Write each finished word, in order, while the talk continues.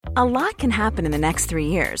A lot can happen in the next 3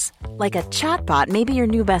 years. Like a chatbot may be your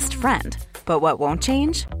new best friend. But what won't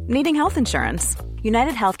change? Needing health insurance.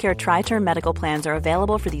 United Healthcare Tri-Term Medical Plans are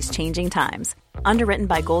available for these changing times. Underwritten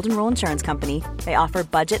by Golden Rule Insurance Company, they offer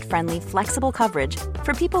budget-friendly, flexible coverage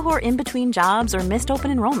for people who are in between jobs or missed open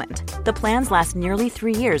enrollment. The plans last nearly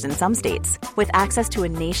 3 years in some states, with access to a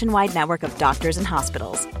nationwide network of doctors and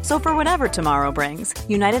hospitals. So for whatever tomorrow brings,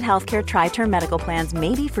 United Healthcare Tri-Term Medical Plans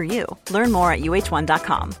may be for you. Learn more at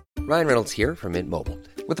uh1.com. Ryan Reynolds here from Mint Mobile.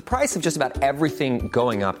 With the price of just about everything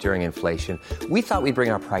going up during inflation, we thought we'd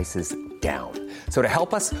bring our prices down. So to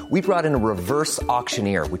help us, we brought in a reverse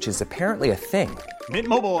auctioneer, which is apparently a thing. Mint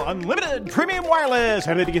Mobile Unlimited Premium Wireless.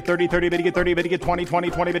 How to get 30, 30, bit to get 30, bit to get 20,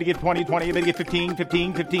 20, 20, bit to get 20, 20, bit to get 15,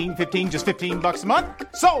 15, 15, 15, just $15 a month?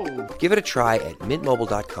 Sold! Give it a try at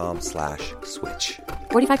mintmobile.com/switch.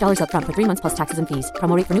 $45 up front for 3 months plus taxes and fees.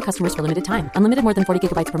 Promo rate for new customers for limited time. Unlimited more than 40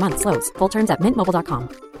 gigabytes per month. Slows full terms at mintmobile.com.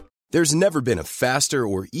 There's never been a faster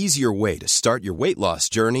or easier way to start your weight loss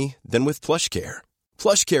journey than with PlushCare.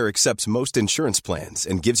 PlushCare accepts most insurance plans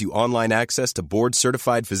and gives you online access to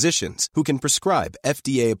board-certified physicians who can prescribe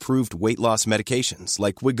FDA-approved weight loss medications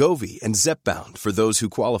like Wegovy and Zepbound for those who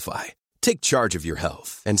qualify. Take charge of your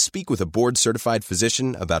health and speak with a board-certified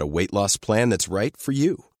physician about a weight loss plan that's right for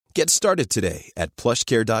you. Get started today at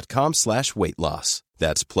plushcare.com/weight loss.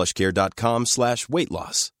 That's plushcare.com/weight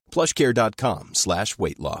loss.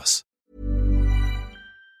 plushcare.com/weight loss.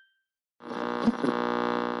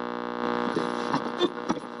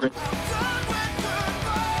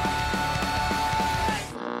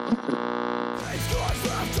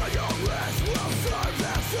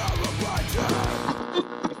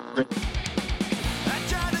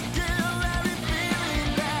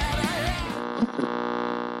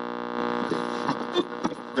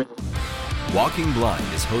 Walking Blind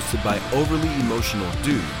is hosted by overly emotional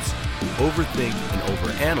dudes who overthink and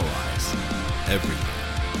overanalyze everything.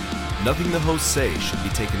 Nothing the hosts say should be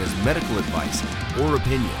taken as medical advice or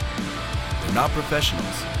opinion. They're not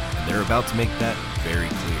professionals, and they're about to make that very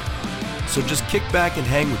clear. So just kick back and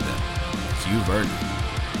hang with them, because you've earned it.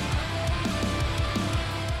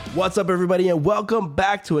 What's up, everybody, and welcome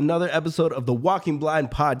back to another episode of the Walking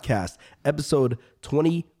Blind Podcast, episode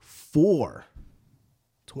 24.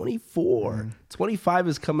 24. 25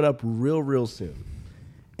 is coming up real soon.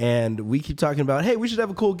 And we keep talking about, hey, we should have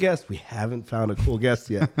a cool guest. We haven't found a cool guest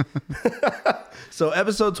yet. So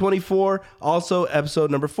episode 24, also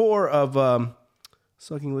episode number 4 of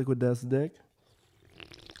Sucking Liquid Death's Dick.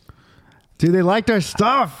 Dude, they liked our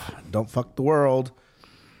stuff. Don't fuck the world.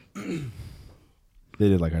 They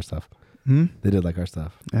did like our stuff. Hmm? They did like our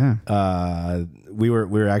stuff. Yeah. We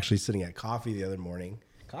were actually sitting at coffee the other morning.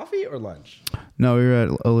 Coffee or lunch? No, we were at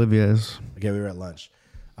Olivia's. Okay, we were at lunch.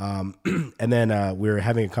 And then we were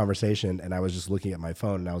having a conversation, and I was just looking at my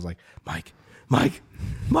phone, and I was like, Mike,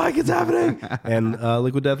 it's happening. And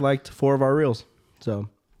Liquid Death liked 4 of our reels. So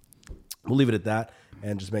we'll leave it at that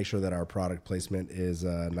and just make sure that our product placement is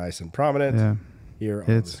nice and prominent here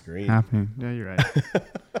on the screen. It's happening. Yeah, you're right.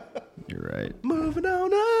 You're right. Moving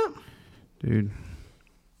on up. Dude.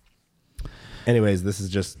 Anyways, this is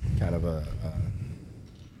just kind of a...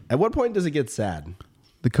 At what point does it get sad?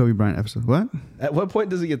 The Kobe Bryant episode. What? At what point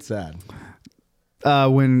does it get sad?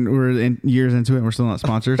 When we're years into it and we're still not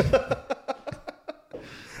sponsored.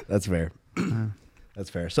 That's fair. That's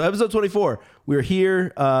fair. So episode 24, we're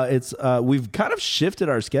here. We've kind of shifted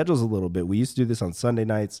our schedules a little bit. We used to do this on Sunday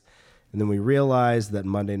nights, and then we realized that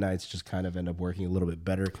Monday nights just kind of end up working a little bit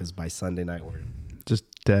better because by Sunday night we're just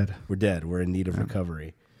dead. We're dead. We're in need of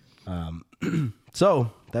recovery.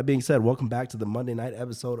 So, that being said, welcome back to the Monday night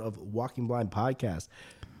episode of Walking Blind Podcast.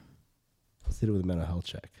 Let's hit it with a mental health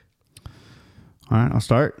check. All right, I'll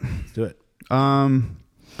start. Let's do it.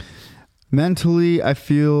 Mentally, I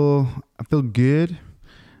feel good.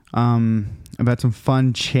 I've had some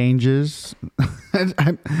fun changes.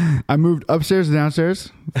 I moved upstairs and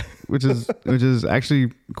downstairs, which is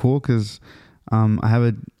actually cool because I have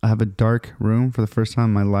a dark room for the first time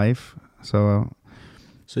in my life. So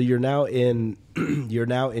you're now in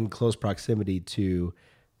close proximity to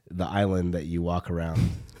the island that you walk around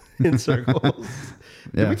in circles.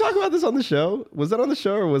 Did we talk about this on the show? Was that on the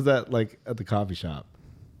show or was that like at the coffee shop?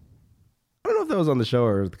 I don't know if that was on the show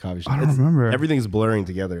or at the coffee shop. I don't remember. Everything's blurring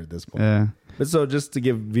together at this point. Yeah. But so just to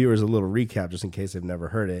give viewers a little recap, just in case they've never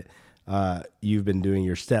heard it, you've been doing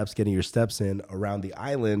your steps, getting your steps in around the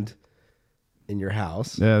island in your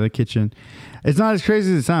house. Yeah, the kitchen. It's not as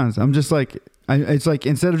crazy as it sounds. I'm just like, it's like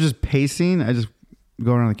instead of just pacing, I just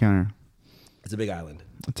go around the counter. It's a big island.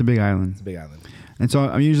 It's a big island. It's a big island. And so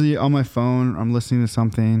I'm usually on my phone. I'm listening to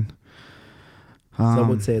something. Some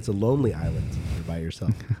would say it's a lonely island. You're by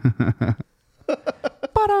yourself.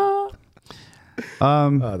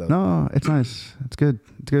 No, it's nice. It's good.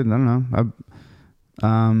 It's good. I don't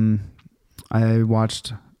know. I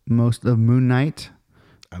watched most of Moon Knight.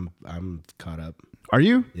 I'm caught up. Are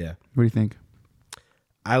you? Yeah. What do you think?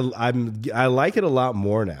 I like it a lot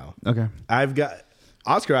more now. Okay. I've got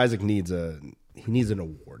Oscar Isaac needs an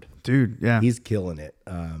award. Dude, yeah. He's killing it.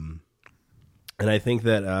 And I think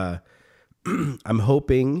that I'm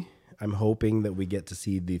hoping that we get to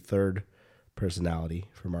see the third personality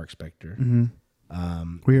for Mark Spector.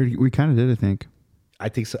 We kind of did, I think. I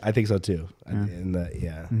think so too.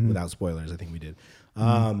 Yeah. Without spoilers, I think we did.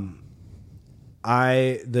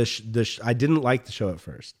 I didn't like the show at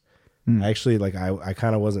first. I actually I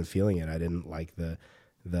kind of wasn't feeling it. I didn't like the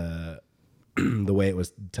the way it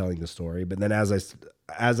was telling the story. But then as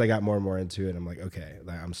I got more and more into it, I'm like, okay,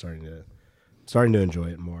 I'm starting to enjoy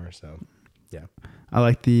it more. So yeah, I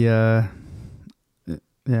like the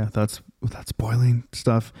without spoiling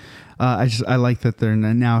stuff. I like that they're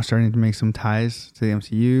now starting to make some ties to the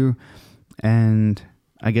MCU, and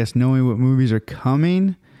I guess knowing what movies are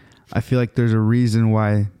coming, I feel like there's a reason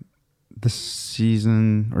why the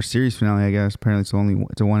season or series finale, I guess, apparently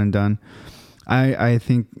it's a one and done. I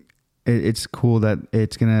think it's cool that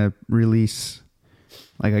it's gonna release,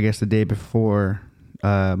 like, I guess the day before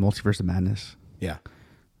Multiverse of Madness. Yeah,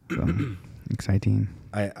 so exciting.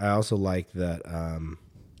 I also like that.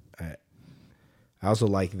 I also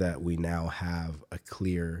like that we now have a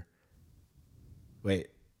clear. Wait,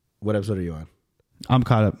 what episode are you on? I'm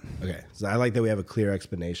caught up. Okay, so I like that we have a clear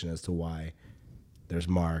explanation as to why there's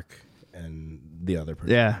Mark and the other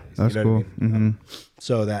person. Yeah, that's cool. What I mean?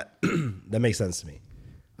 So that makes sense to me.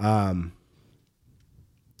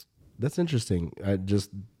 That's interesting. I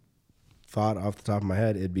just thought off the top of my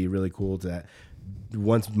head, it'd be really cool to,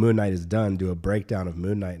 once Moon Knight is done, do a breakdown of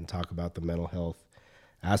Moon Knight and talk about the mental health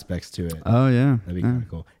aspects to it. Oh yeah, that'd be kind of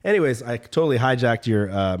cool. Anyways, I totally hijacked your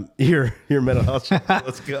mental health check.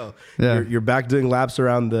 Let's go. Yeah. You're back doing laps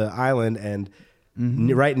around the island, and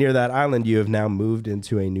right near that island, you have now moved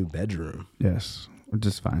into a new bedroom. Yes, which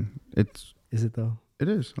is fine. Is it though? It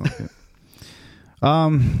is. Okay. But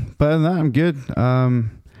other than that, I'm good.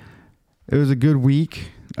 It was a good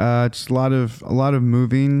week. Just a lot of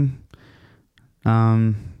moving.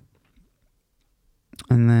 And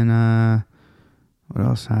then what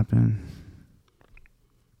else happened?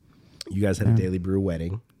 You guys had a Daily Brew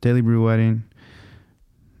wedding. Daily Brew wedding.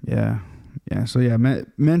 Yeah. So yeah,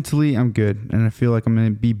 mentally I'm good, and I feel like I'm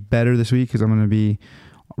gonna be better this week because I'm gonna be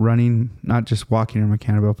running, not just walking on my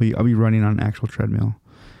canterbull. I'll be running on an actual treadmill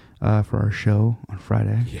for our show on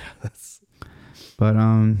Friday. Yeah, that's. But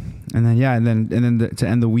and then to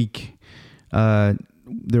end the week,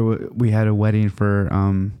 we had a wedding for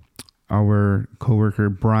our coworker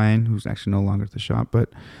Brian, who's actually no longer at the shop, but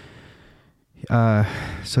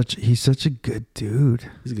he's such a good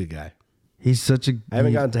dude. He's a good guy. I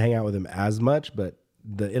haven't gotten to hang out with him as much, but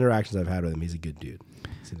the interactions I've had with him, he's a good dude.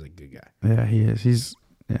 Seems like a good guy. Yeah, he is. He's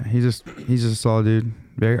just a solid dude.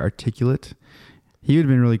 Very articulate. He would have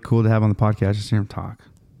been really cool to have on the podcast, just hear him talk.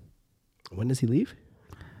 When does he leave?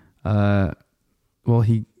 Well,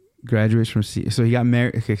 he graduates from so he got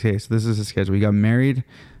married. Okay, so this is his schedule. He got married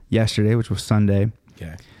yesterday, which was Sunday.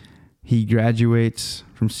 Okay. He graduates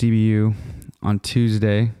from CBU on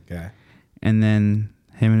Tuesday. Okay. And then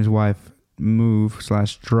him and his wife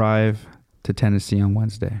move/drive to Tennessee on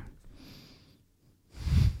Wednesday.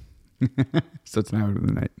 So it's now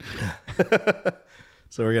the night.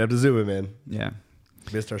 So we're gonna have to zoom him in. Yeah.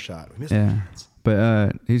 Missed our shot.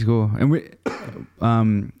 But he's cool. And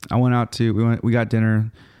I went out we got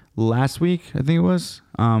dinner last week, I think it was.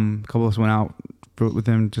 A couple of us went out with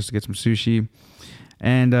him just to get some sushi.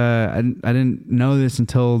 And I didn't know this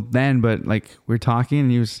until then, but like we were talking, and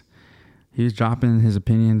he was dropping his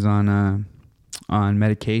opinions on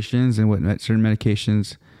medications and what certain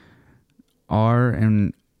medications are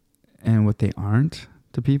and what they aren't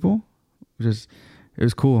to people. It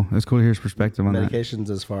was cool. It was cool to hear his perspective on medications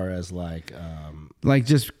as far as like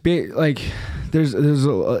there's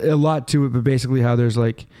a lot to it, but basically how there's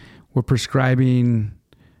like we're prescribing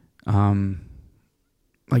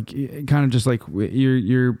like kind of just like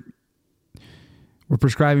we're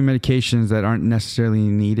prescribing medications that aren't necessarily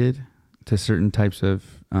needed to certain types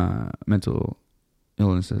of mental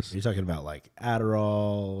illnesses. Are you talking about like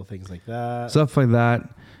Adderall, things like that? Stuff like that.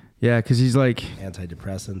 Yeah, because he's like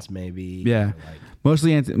antidepressants, maybe. Yeah,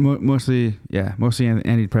 mostly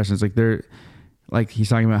antidepressants. Like they're like he's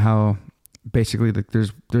talking about how basically like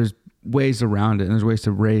there's ways around it, and there's ways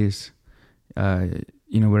to raise,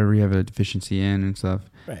 whatever you have a deficiency in and stuff.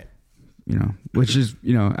 Right. which is,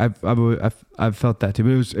 I've felt that too,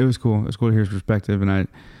 but it was cool. It was cool to hear his perspective. And I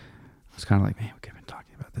was kind of like, man, we could have been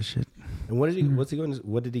talking about this shit. And what did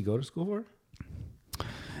he go to school for?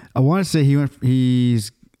 I want to say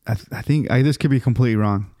I think this could be completely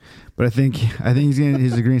wrong, but I think he's getting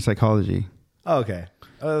his degree in psychology. Oh, okay.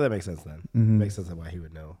 Oh, that makes sense then. Mm-hmm. Makes sense why he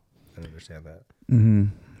would know and understand that.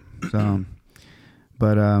 Mm-hmm. So,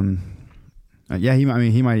 but yeah, he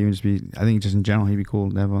might even just be. I think just in general, he'd be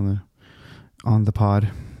cool to have on the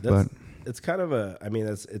pod. It's kind of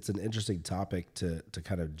it's an interesting topic to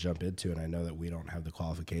kind of jump into, and I know that we don't have the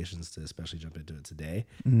qualifications to especially jump into it today.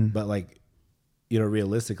 Mm-hmm. But like,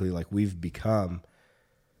 realistically, like we've become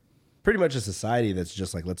pretty much a society that's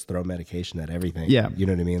just like, let's throw medication at everything. Yeah. You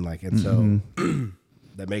know what I mean? Like, and so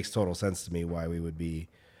that makes total sense to me why we would be,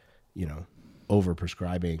 over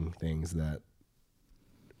prescribing things that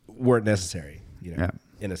weren't necessary,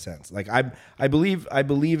 in a sense. Like I believe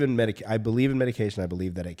in medication. I believe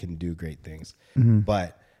that it can do great things,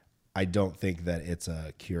 but I don't think that it's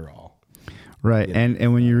a cure all. Right.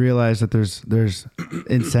 And when you realize that there's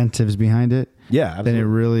incentives behind it, absolutely. then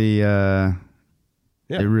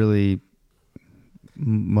it really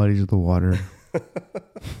muddies the water.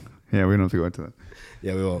 Yeah, we don't have to go into that.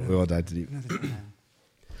 Yeah, we won't dive too deep.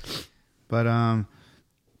 But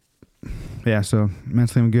yeah, so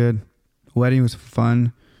mentally I'm good. Wedding was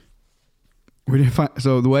fun.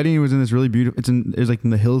 So the wedding was in this really beautiful. It was like in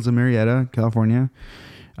the hills of Marietta, California.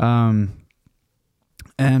 The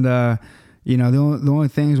only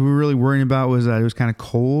things we were really worrying about was that it was kind of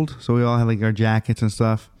cold, so we all had like our jackets and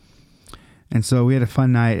stuff. And so we had a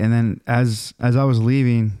fun night. And then as I was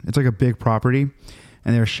leaving, it's like a big property,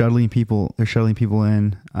 and they're shuttling people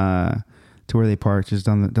in to where they parked just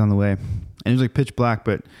down the way. And it was like pitch black,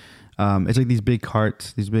 but it's like these big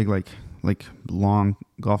carts, these big like long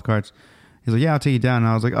golf carts. He's like, yeah, I'll take you down. And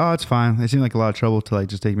I was like, oh, it's fine. It seemed like a lot of trouble to like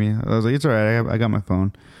just take me. I was like, it's all right. I got my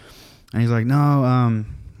phone. And he's like, no,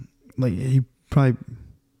 like you probably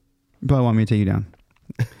want me to take you down.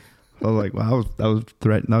 I was like, wow, that was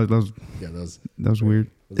threat. That was weird.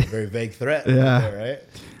 It was a very vague threat. Yeah. There, right?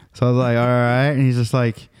 So I was like, all right. And he's just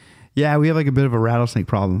like, yeah, we have like a bit of a rattlesnake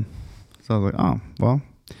problem. So I was like, oh, well,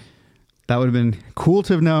 that would have been cool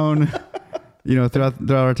to have known, throughout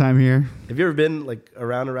our time here. Have you ever been like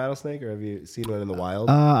around a rattlesnake, or have you seen one in the wild?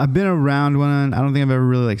 I've been around one. I don't think I've ever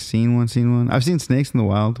really like seen one. I've seen snakes in the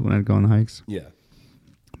wild when I'd go on hikes. Yeah.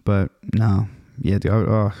 But no. Yeah, dude.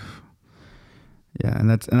 Yeah, and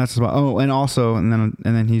that's about. Oh, and also, and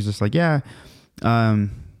then he's just like, yeah.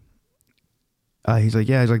 He's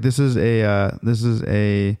like, this is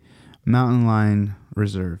a mountain lion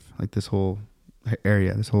reserve, like this whole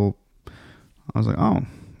area, I was like, oh,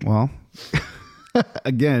 well,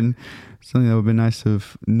 again, something that would be nice to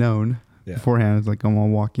have known beforehand. It's like I'm all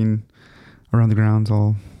walking around the grounds,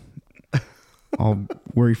 all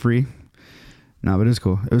worry free. No, but it was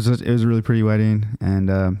cool. It was a really pretty wedding, and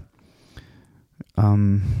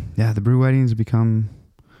the brew weddings become.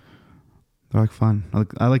 They're like fun. I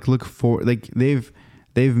like look forward. Like they've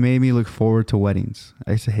made me look forward to weddings.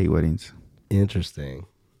 I used to hate weddings. Interesting.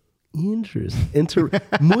 Muy interesante,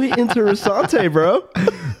 bro.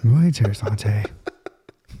 Muy interesante.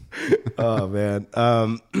 Oh man.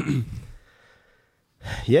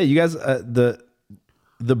 Yeah, you guys. The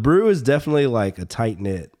brew is definitely like a tight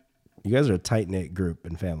knit. You guys are a tight knit group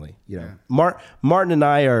and family. Martin and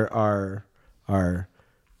I are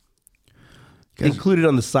included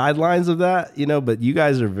on the sidelines of that, but you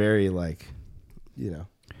guys are very like, Yeah,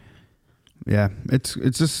 it's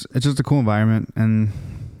just a cool environment, and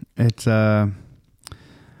it's a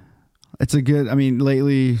good. I mean,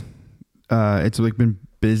 lately, it's like been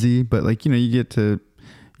busy, but like you're in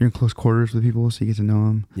close quarters with people, so you get to know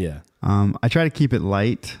them. Yeah. I try to keep it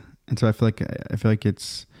light, and so I feel like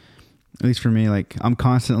it's, at least for me, like I'm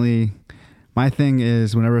constantly. My thing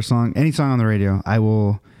is whenever any song on the radio, I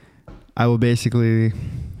will basically,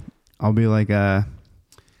 I'll be like, I'm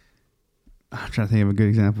trying to think of a good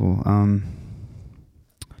example.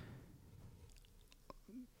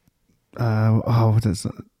 What's this?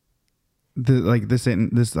 This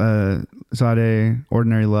Sade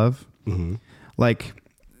Ordinary Love. Mm-hmm. Like,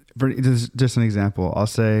 for just an example, I'll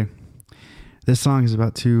say, this song is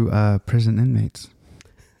about two prison inmates.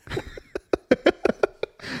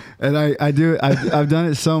 And I've done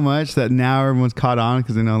it so much that now everyone's caught on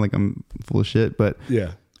because they know like I'm full of shit. But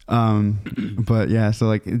yeah, but yeah, so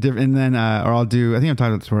like different. And then or I'll do. I think I've talked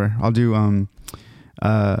about this before. I'll do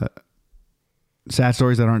sad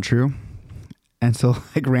stories that aren't true. And so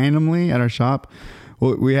like randomly at our shop,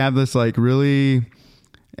 we have this like really.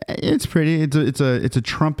 It's pretty. It's a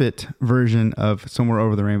trumpet version of Somewhere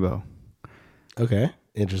Over the Rainbow. Okay,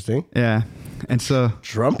 interesting. Yeah, and so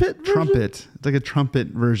Trumpet. It's like a trumpet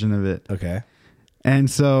version of it. Okay.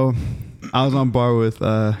 And so I was on bar with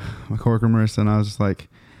my coworker Marissa, and I was just like,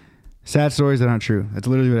 sad stories that aren't true. That's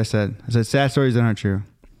literally what I said. I said, sad stories that aren't true.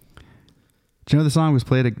 Do you know the song was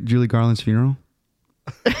played at Julie Garland's funeral?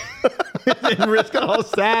 And Marissa got all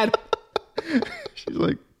sad. She's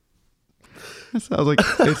like, I was like,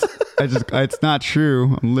 it's not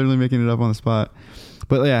true. I'm literally making it up on the spot.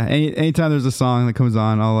 But yeah, anytime there's a song that comes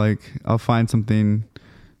on, I'll find something.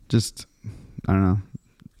 Just, I don't know.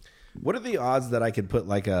 What are the odds that I could put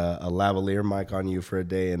like a lavalier mic on you for a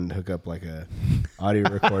day and hook up like a audio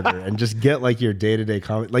recorder and just get like your day-to-day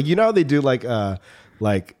comment? Like, you know how they do like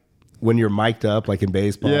when you're mic'd up, like in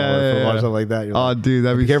baseball or football or something like that. You're like, dude,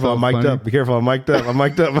 that'd be careful, so I'm mic'd funny. up. Be careful, I'm mic'd up. I'm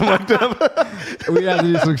mic'd up. I'm mic'd up. We have to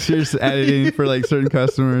do some serious editing for like certain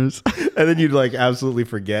customers. And then you'd like absolutely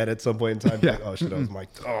forget at some point in time. Like, oh shit, I was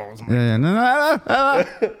mic'd. Oh, I was mic'd. Yeah, no.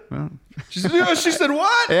 Well, She said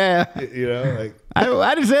what? yeah. You know, like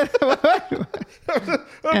I just said.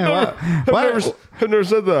 I've never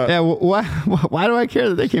said that. Yeah, why do I care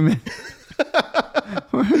that they came in?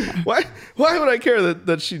 Why would I care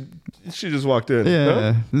that she just walked in? Yeah,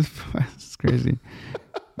 No? this is crazy.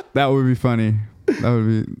 That would be funny.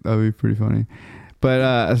 That would be pretty funny. But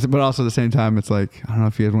also at the same time, it's like, I don't know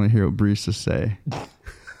if you guys want to hear what Brees just say.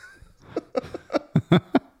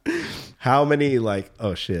 How many like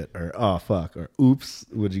oh shit or oh fuck or oops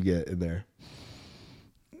would you get in there?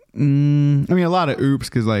 I mean, a lot of oops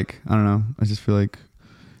because like I don't know. I just feel like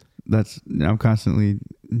I'm constantly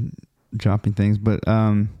dropping things, but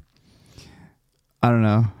I don't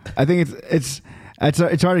know. I think it's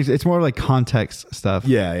already it's more like context stuff.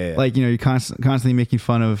 Yeah. Like, you know, you're constantly making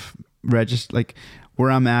fun of register, like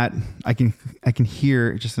where I'm at. I can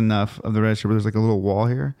hear just enough of the register, but there's like a little wall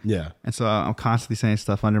here. Yeah. And so I'm constantly saying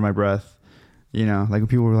stuff under my breath. You know, like when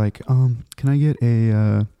people were like, can I get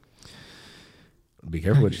a Be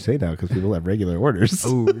careful what you say now because people have regular orders.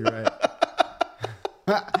 Oh, you're right.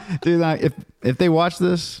 Dude, like, if they watch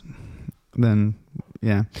this, then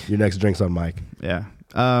yeah. Your next drink's on Mike. Yeah.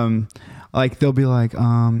 Like they'll be like,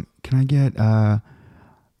 can I get I'm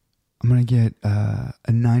gonna get a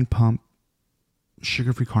 9-pump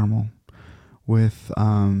sugar-free caramel with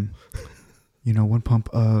 1 pump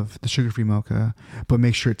of the sugar-free mocha, but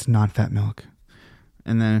make sure it's non-fat milk.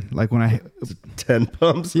 And then like when 10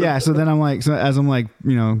 pumps. Yeah, so then I'm like, so as I'm like,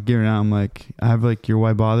 you know, giving out, I'm like, I have like your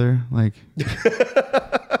why bother? Like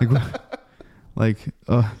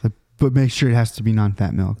but make sure it has to be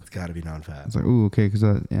non-fat milk. It's got to be non-fat. It's like, ooh, okay, because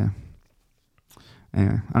yeah.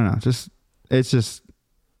 Anyway, I don't know. It's just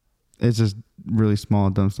really small,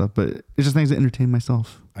 dumb stuff, but it's just things that entertain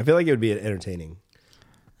myself. I feel like it would be entertaining.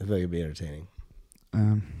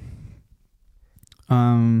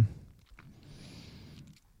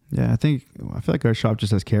 Yeah, I feel like our shop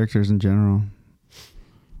just has characters in general.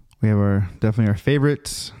 We have definitely our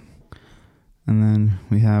favorites, and then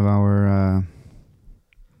we have our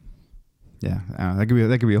that could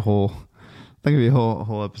be a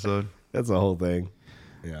whole episode. That's the whole thing.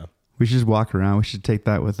 Yeah. We should just walk around. We should take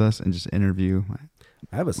that with us and just interview.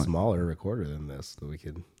 I have a smaller recorder than this that we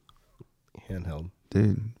could handheld.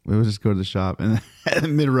 Dude, we would just go to the shop and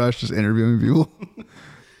mid-rush just interviewing people.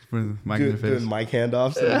 Doing mic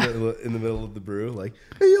handoffs in the middle of the brew. Like,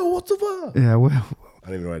 hey, yo, what's the fuck? Yeah, well, I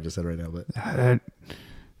don't even know what I just said right now, but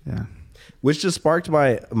yeah. Which just sparked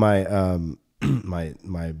my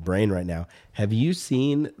brain right now. Have you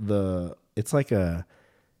seen it's like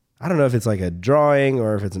I don't know if it's like a drawing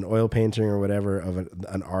or if it's an oil painting or whatever of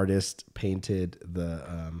an artist painted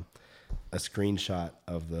a screenshot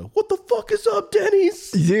of the what the fuck is up,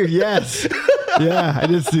 Denny's? Dude, yes. Yeah, I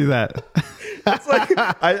did see that. It's like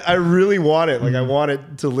I really want it. Like I want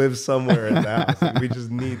it to live somewhere in the house. Like, we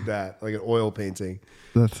just need that, like an oil painting.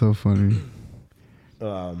 That's so funny.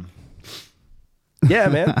 Yeah,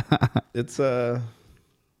 man. It's gotta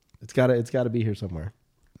be here somewhere.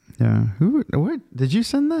 Yeah. What did you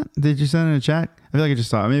send that? Did you send it in a chat? I feel like I just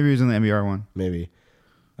saw it. Maybe it was in the MBR one. Maybe.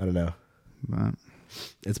 I don't know. But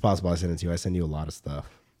it's possible I sent it to you. I send you a lot of stuff.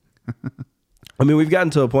 I mean, we've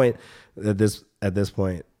gotten to a point at this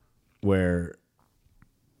point where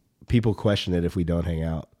people question it if we don't hang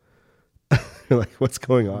out. You're like, what's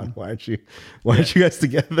going on? Why aren't you guys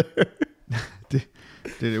together? Dude,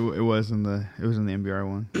 it was in the MBR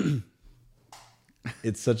one.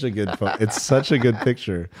 It's such a good it's such a good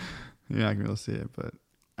picture. Yeah, I can really see it, but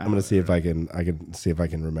I'm gonna see if I can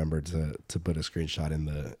remember to put a screenshot in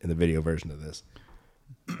the video version of this.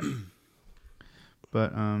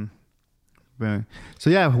 But So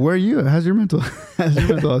yeah, where are you? How's your mental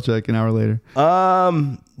health check an hour later?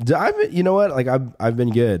 You know what? Like I've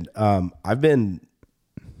been good. I've been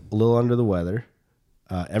a little under the weather.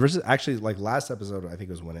 Ever since actually like last episode, I think it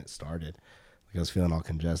was when it started. Like I was feeling all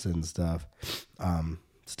congested and stuff.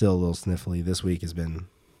 Still a little sniffly. This week has been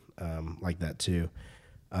like that too.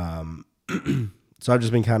 So I've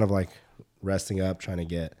just been kind of like resting up, trying to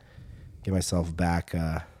get myself back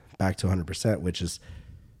to 100%, which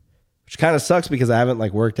kind of sucks because I haven't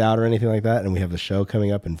like worked out or anything like that, and we have the show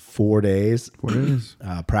coming up in 4 days. 4 days.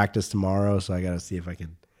 Practice tomorrow, so I got to see if I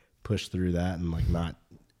can push through that and like not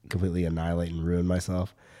completely annihilate and ruin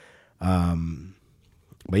myself.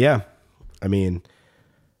 But yeah, I mean,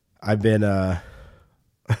 I've been.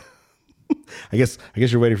 I guess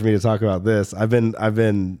you're waiting for me to talk about this. I've been. I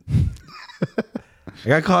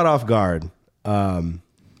got caught off guard.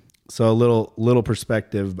 So a little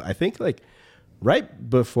perspective. I think like right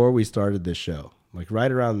before we started this show, like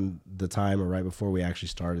right around the time or right before we actually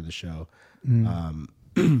started the show, I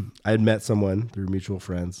had met someone through mutual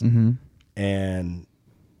friends, and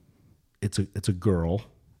it's a girl.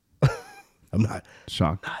 I'm not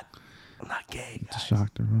shocked. I'm not gay. Guys. Just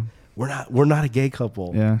shocked, bro. We're not a gay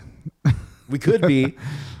couple. Yeah, we could be.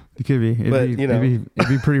 It could be. It'd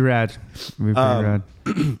be pretty rad. It'd be pretty rad.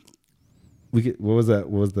 What was that?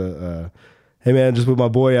 What was the? Hey man, just with my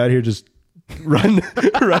boy out here, just run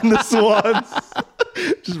the swans.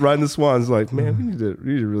 Just run the swans. Like, man, we need to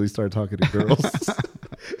really start talking to girls.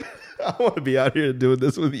 I want to be out here doing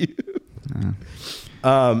this with you.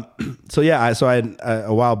 So I had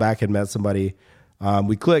a while back had met somebody.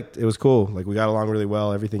 We clicked. It was cool. Like we got along really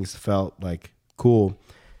well. Everything felt like cool.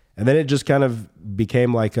 And then it just kind of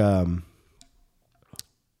became like I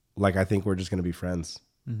think we're just going to be friends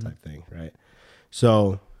type thing. Right.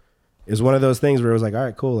 So it was one of those things where it was like, all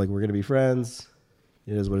right, cool. Like we're going to be friends.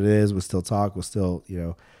 It is what it is. We'll still talk. We'll still,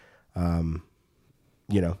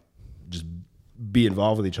 just be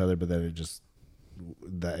involved with each other. But then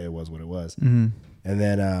it was what it was. Mm-hmm. And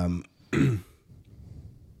then,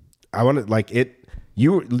 I wanted like it,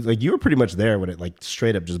 you were pretty much there when it like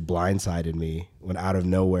straight up just blindsided me when out of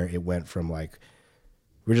nowhere it went from like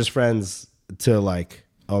we're just friends to like,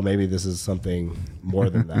 oh, maybe this is something more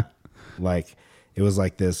than that. Like it was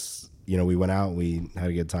like this, we went out, we had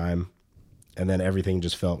a good time, and then everything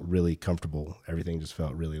just felt really comfortable. Everything just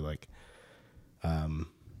felt really like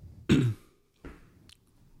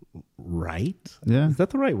right? Yeah. Is that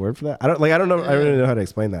the right word for that? I don't know. I don't really know how to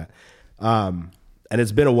explain that. And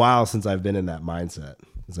it's been a while since I've been in that mindset,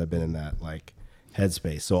 since I've been in that like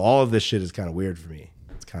headspace. So all of this shit is kind of weird for me.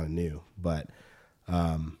 It's kind of new, but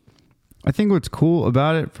I think what's cool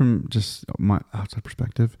about it from just my outside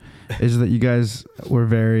perspective is that you guys were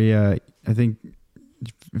very, I think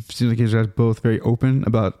it seems like you guys both very open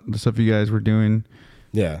about the stuff you guys were doing.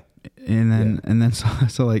 Yeah. And then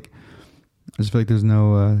so like, I just feel like there's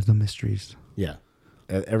no mysteries. Yeah.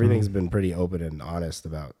 Everything's been pretty open and honest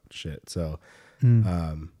about shit. So,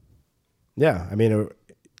 yeah, I mean,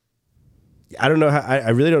 I don't know how, I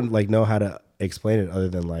really don't like know how to explain it other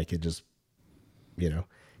than like, it just,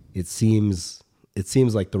 it seems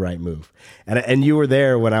like the right move. And you were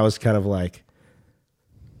there when I was kind of like,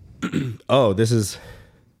 oh, this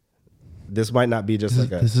might not be just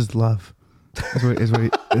this is love. Is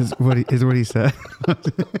what he said.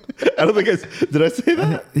 I don't think did I say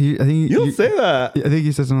that? I think you don't say that. I think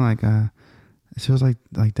he said something like, it feels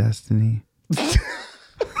like destiny.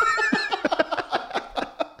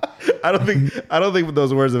 I don't think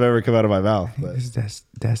those words have ever come out of my mouth. It's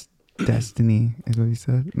destiny is what he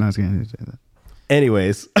said. No, I was going to say that.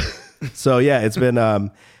 Anyways, so yeah, it's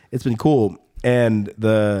been cool. And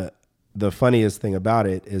the funniest thing about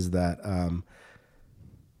it is that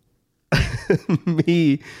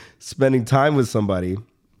me spending time with somebody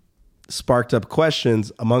sparked up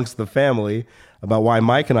questions amongst the family about why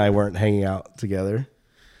Mike and I weren't hanging out together.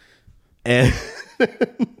 And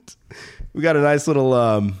we got a nice little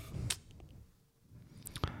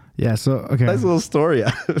nice little story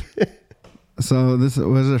out of it. So this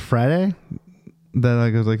was it Friday that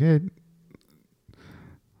I was like, hey,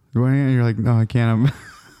 you want to? And you're like, no, I can't.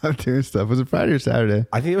 I'm doing stuff. Was it Friday or Saturday?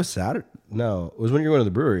 I think it was Saturday. No, it was when you were going to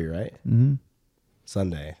the brewery, right? Mm-hmm.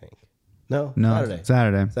 Sunday, I think. No, Saturday.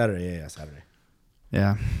 Saturday, yeah, Saturday.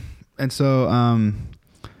 Yeah, and so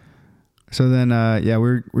then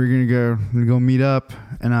we're gonna go meet up,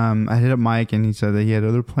 and I hit up Mike, and he said that he had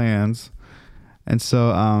other plans, and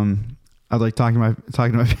so I was like talking to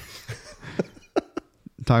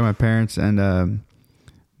my parents, and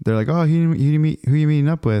they're like, oh, who you meeting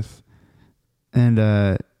up with,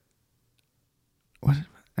 and what?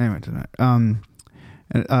 Anyway, tonight.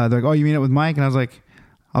 And they're like, oh, you meet up with Mike? And I was like,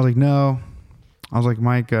 no. I was like,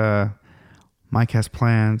 Mike has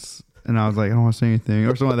plans. And I was like, I don't want to say anything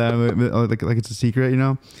or something like that. Like it's a secret, you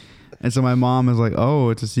know? And so my mom is like, oh,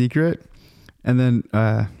 it's a secret. And then,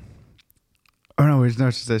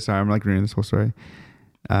 she said, sorry, I'm like reading this whole story.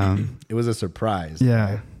 It was a surprise.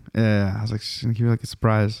 Yeah. Right? Yeah. I was like, she's going to give you like a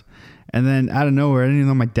surprise. And then out of nowhere, I didn't even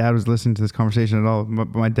know my dad was listening to this conversation at all. But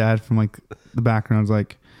my dad from like the background was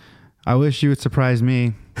like, I wish you would surprise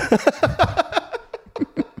me.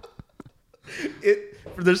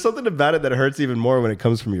 There's something about it that hurts even more when it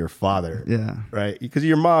comes from your father. Yeah. Right? Because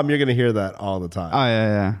your mom, you're going to hear that all the time. Oh,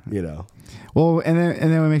 yeah. You know? Well, and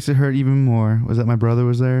then what makes it hurt even more was that my brother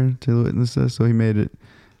was there to witness this. So he made it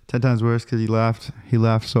 10 times worse because he laughed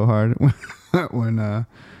so hard when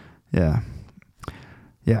yeah.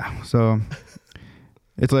 So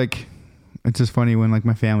it's like, it's just funny when like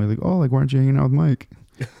my family's like, oh, like, why aren't you hanging out with Mike?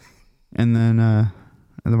 And then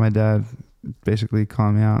my dad basically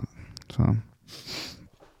called me out.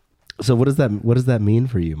 So what does that mean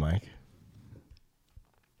for you, Mike?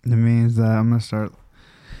 It means that I'm gonna start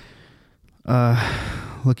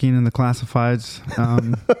looking in the classifieds.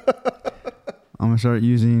 I'm gonna start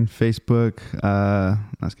using Facebook.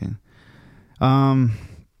 Not kidding. I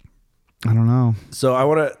don't know. So I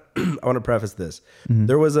want to preface this. Mm-hmm.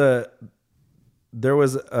 There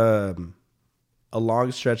was a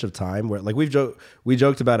long stretch of time where like we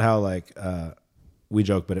joked about how like we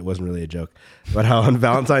joked, but it wasn't really a joke. But how on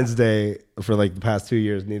Valentine's Day for like the past 2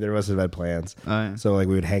 years, neither of us have had plans. Oh, yeah. So like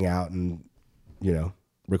we would hang out and, you know,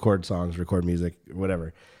 record songs, record music,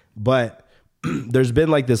 whatever. But there's been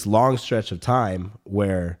like this long stretch of time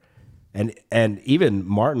where, and even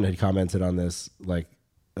Martin had commented on this like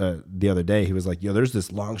the other day. He was like, yo, there's this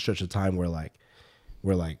long stretch of time where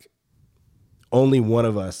only one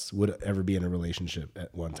of us would ever be in a relationship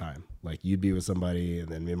at one time. Like you'd be with somebody and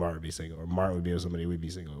then me and Martin would be single, or Martin would be with somebody, we'd be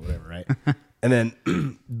single, or whatever, right? And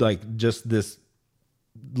then like just this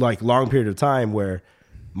like long period of time where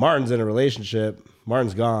Martin's in a relationship,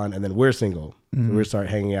 Martin's gone, and then we're single. Mm-hmm. So we start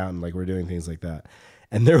hanging out and like we're doing things like that.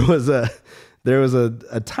 And there was a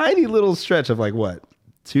tiny little stretch of like what,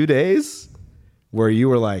 2 days where you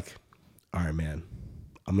were like, all right, man,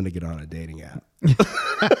 I'm going to get on a dating app.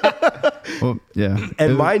 Well, yeah.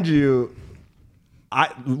 And mind you,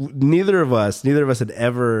 neither of us had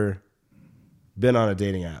ever been on a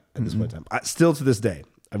dating app at this point in time. Still to this day,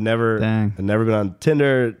 I've never been on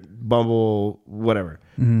Tinder, Bumble, whatever.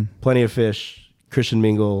 Mm-hmm. Plenty of Fish, Christian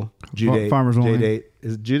Mingle, Judate, Farmers Only. J-Date.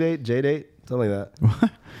 Is it Judate, J-Date? Something like that.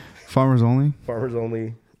 What? Farmers Only? Farmers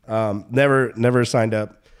Only. Never signed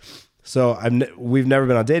up. So we've never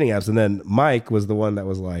been on dating apps. And then Mike was the one that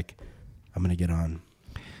was like, I'm going to get on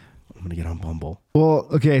Bumble. Well,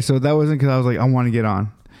 okay. So that wasn't because I was like, I want to get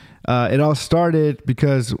on. It all started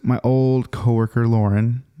because my old coworker,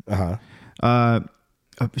 Lauren, I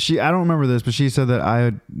don't remember this, but she said that I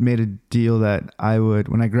had made a deal that I would,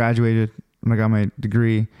 when I graduated, when I got my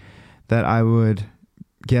degree, that I would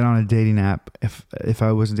get on a dating app if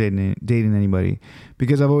I wasn't dating anybody,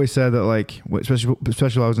 because I've always said that like,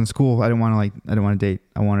 especially when I was in school, I didn't want to date.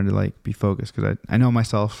 I wanted to like be focused because I know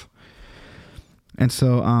myself. And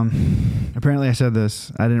so, apparently I said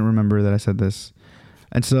this. I didn't remember that I said this.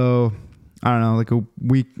 And so, I don't know, like a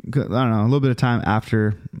little bit of time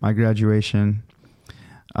after my graduation,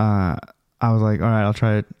 I was like, all right,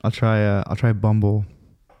 I'll try Bumble.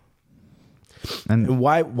 And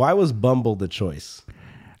why was Bumble the choice?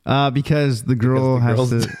 Because the girl has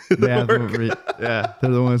to, they're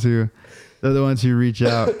the ones who reach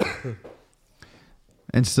out.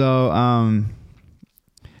 And so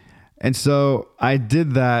I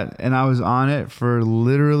did that, and I was on it for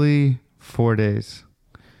literally 4 days.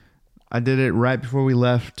 I did it right before we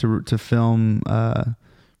left to film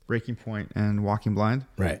Breaking Point and Walking Blind.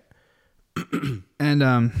 Right.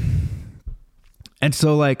 And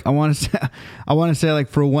so like I want to say like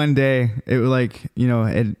for one day it was like, you know,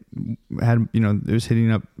 it had, you know, it was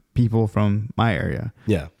hitting up people from my area.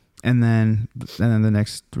 Yeah. And then the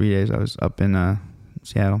next 3 days I was up in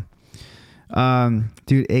Seattle.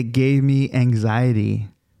 Dude, it gave me anxiety.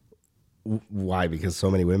 Why? Because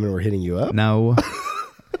so many women were hitting you up? No.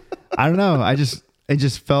 I don't know. It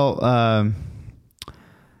just felt, I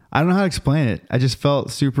don't know how to explain it. I just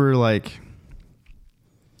felt super like,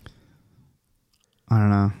 I don't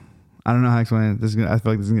know how to explain it. I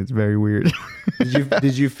feel like this gets very weird.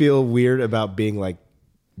 Did you feel weird about being like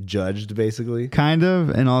judged basically? Kind of.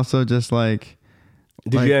 And also just like,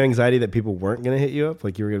 did you have anxiety that people weren't going to hit you up?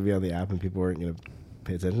 Like you were going to be on the app and people weren't going to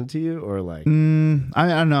pay attention to you, or like? I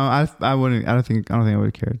don't know. I don't think I would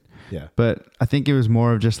have cared. Yeah. But I think it was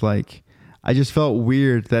more of just like, I just felt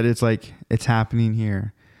weird that it's like it's happening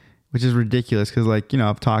here, which is ridiculous because like, you know,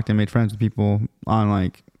 I've talked and made friends with people on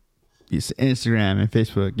like Instagram and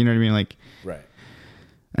Facebook, you know what I mean? Like, right.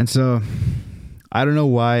 And so I don't know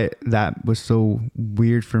why that was so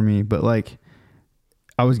weird for me, but like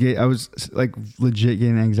I was like legit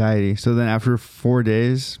getting anxiety. So then after 4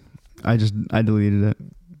 days, I deleted it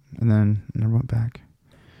and then never went back.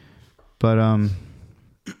 But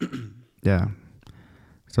yeah.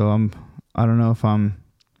 So I don't know if I'm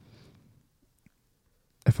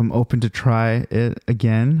open to try it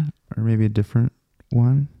again or maybe a different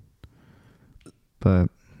one. But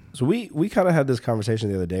so we kind of had this conversation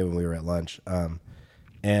the other day when we were at lunch,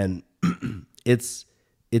 and it's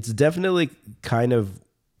definitely kind of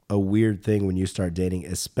a weird thing when you start dating,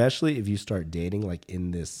 especially if you start dating like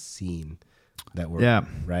in this scene that we're in,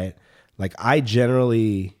 right? Like I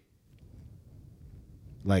generally,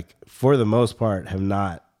 like for the most part, have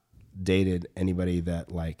not dated anybody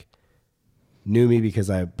that like knew me because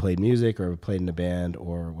I played music or played in a band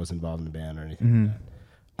or was involved in a band or anything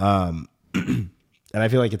like that. And I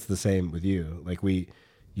feel like it's the same with you. Like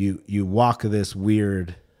you walk this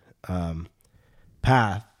weird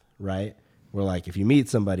path, right? Where like if you meet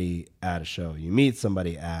somebody at a show, you meet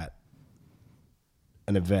somebody at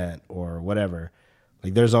an event or whatever,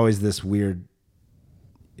 like there's always this weird,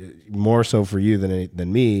 more so for you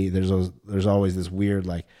than me. There's always this weird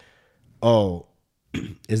like, oh,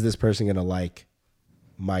 is this person gonna like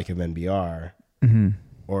Mike of NBR,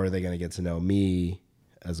 or are they gonna get to know me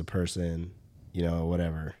as a person? You know,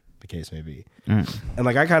 whatever the case may be. And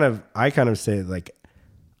like, I kind of say like,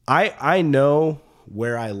 I know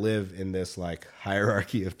where I live in this like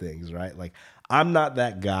hierarchy of things, right? Like I'm not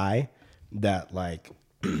that guy that like,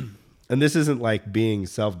 and this isn't like being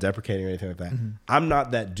self-deprecating or anything like that. I'm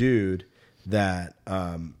not that dude that,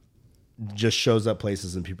 just shows up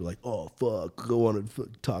places and people are like, oh fuck, go on and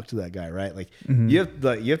talk to that guy, right? Like you have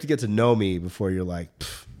to get to know me before you're like,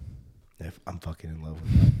 if I'm fucking in love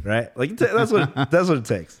with that, right? Like that's what it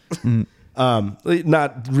takes.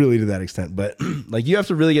 Not really to that extent, but like you have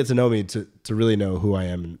to really get to know me to really know who I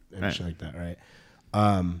am and shit like that, right?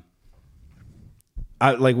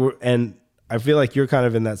 I feel like you're kind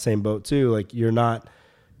of in that same boat too. Like you're not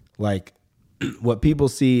like what people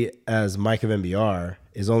see as Mike of NBR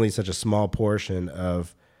is only such a small portion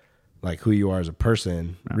of like who you are as a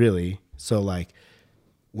person, really. So like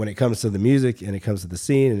when it comes to the music and it comes to the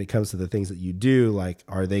scene and it comes to the things that you do, like,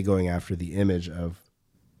 are they going after the image of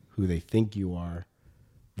who they think you are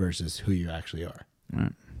versus who you actually are?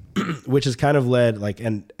 Right. Which has kind of led like,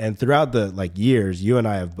 and throughout the like years, you and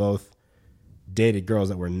I have both dated girls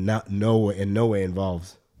that were in no way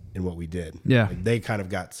involved in what we did. Yeah. Like, they kind of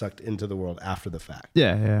got sucked into the world after the fact.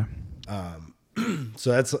 Yeah.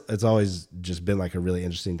 So it's always just been like a really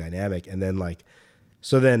interesting dynamic. And then like,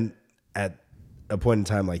 so then at a point in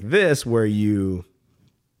time like this, where you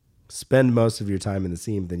spend most of your time in the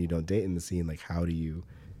scene, then you don't date in the scene. Like, how do you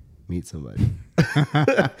meet somebody?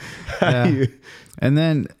 And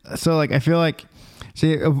then, so like, I feel like,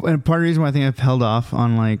 see, and part of the reason why I think I've held off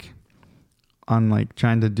on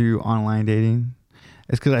trying to do online dating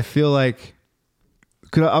is because I feel like,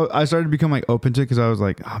 I started to become like open to it because I was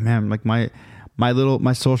like, oh man, like my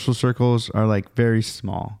social circles are like very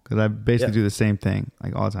small because I basically do the same thing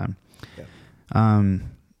like all the time. And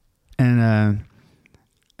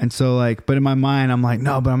so like, but in my mind, I'm like,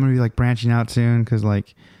 no, but I'm going to be like branching out soon. Cause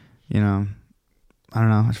like, you know, I don't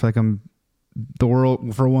know. I feel like the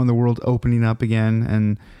world opening up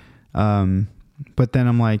again. And, but then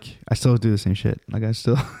I'm like, I still do the same shit. Like I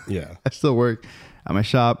still work at my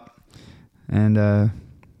shop and, I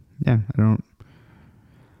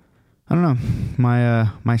don't know.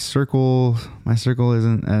 My circle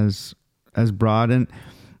isn't as broad. And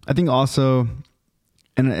I think also,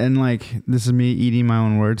 and like, this is me eating my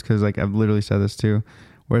own words. Cause like, I've literally said this too,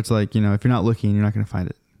 where it's like, you know, if you're not looking, you're not going to find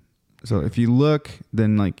it. So if you look,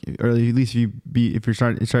 then like, or at least if you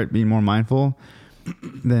start being more mindful,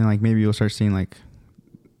 then like, maybe you'll start seeing like,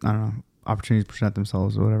 I don't know, opportunities present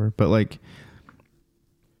themselves or whatever. But like,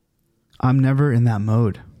 I'm never in that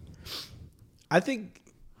mode. I think,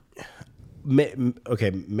 okay,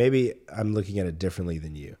 maybe I'm looking at it differently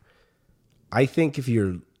than you. I think if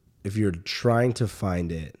you're trying to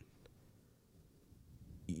find it,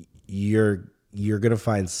 you're going to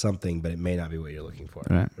find something, but it may not be what you're looking for.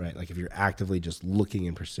 Right? Like if you're actively just looking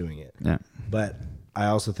and pursuing it. Yeah. But I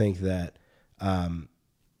also think that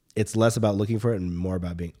it's less about looking for it and more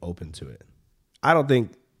about being open to it. I don't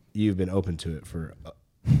think you've been open to it for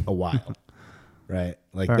a while. Right?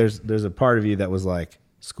 Like there's a part of you that was like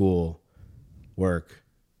school, work,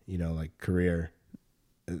 you know, like career,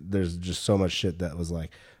 there's just so much shit that was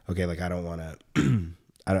like, okay, like I don't want to,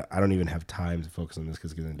 I don't even have time to focus on this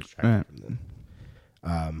because it's going to distract me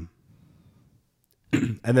from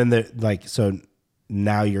this. And then so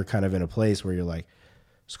now you're kind of in a place where you're like,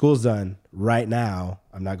 school's done. Right now,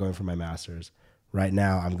 I'm not going for my master's. Right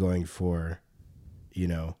now, I'm going for,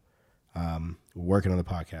 working on the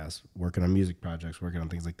podcast, working on music projects, working on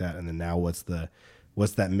things like that. And then now what's that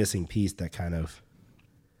missing piece that kind of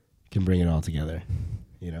can bring it all together,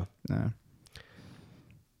 Yeah.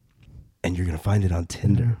 And you're going to find it on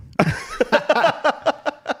Tinder. I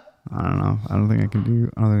don't know. I don't think I can do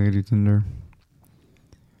Tinder.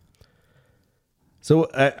 So,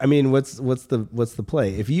 I mean, what's the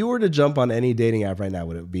play? If you were to jump on any dating app right now,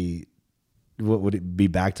 would it be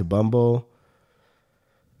back to Bumble,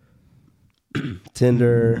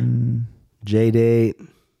 Tinder, J-Date,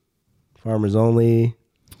 Farmers Only?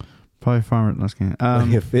 Probably Farmers. No, just kidding.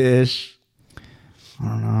 Plenty of Fish. I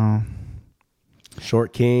don't know.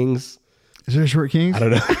 Short Kings. Is there a Short Kings? I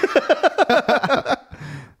don't know. I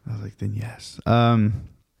was like, then yes. I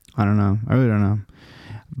don't know. I really don't know.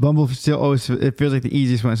 Bumble still always, it feels like the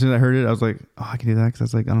easiest one. As soon as I heard it, I was like, oh, I can do that because I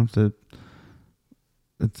was like, I don't have to.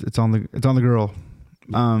 It's on the girl.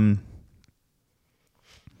 I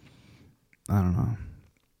don't know.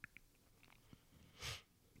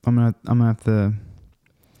 I'm gonna have to.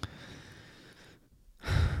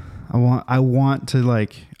 I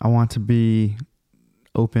want to be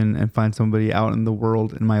open and find somebody out in the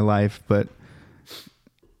world in my life, but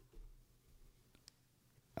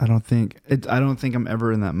I don't think I'm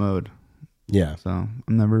ever in that mode. Yeah. So I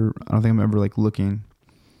don't think I'm ever like looking.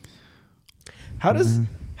 How does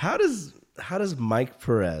Mike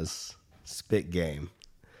Perez spit game?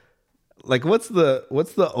 Like what's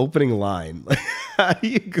the opening line? Like how do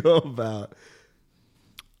you go about?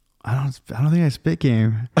 I don't think I spit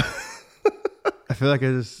game. I feel like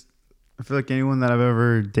anyone that I've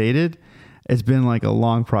ever dated, it's been like a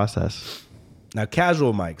long process. Now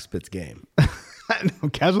casual Mike spits game. No,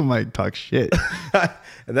 casual Mike talks shit.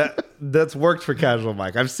 And that's worked for casual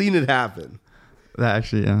Mike. I've seen it happen. That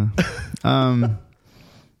actually, yeah.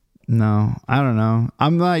 No, I don't know.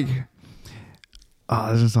 I'm like,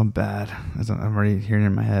 oh, this is so bad. I'm already hearing it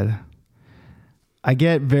in my head. I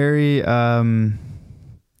get very, I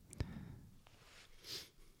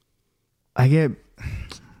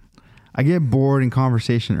get bored in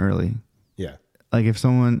conversation early. Yeah. Like if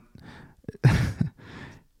someone's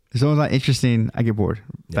not interesting, I get bored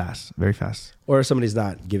fast, very fast. Or if somebody's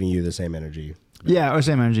not giving you the same energy. Yeah, or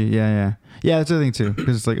same energy. Yeah. Yeah, that's the thing too.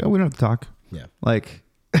 Because it's like, oh, we don't have to talk. Yeah. Like,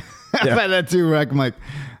 I've had that too where I'm like,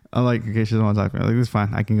 okay, she doesn't want to talk to me. Like, this is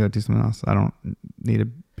fine. I can go do something else. I don't need to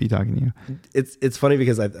be talking to you. It's funny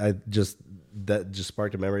because that just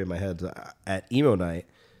sparked a memory in my head. At emo night,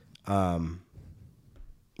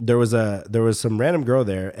 there was some random girl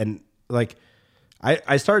there, and like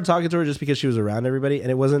I started talking to her just because she was around everybody, and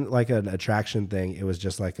it wasn't like an attraction thing. It was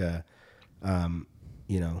just like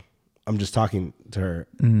I'm just talking to her,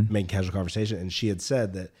 making casual conversation, and she had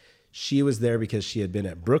said that she was there because she had been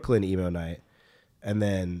at Brooklyn emo night, and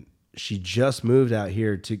then she just moved out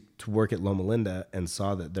here to work at Loma Linda and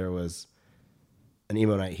saw that there was an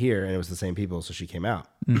emo night here, and it was the same people, so she came out.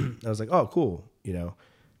 I was like, oh, cool. I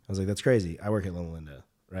was like, that's crazy. I work at Loma Linda,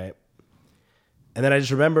 right? And then I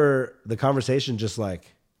just remember the conversation just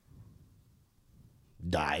like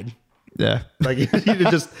died. Yeah. Like it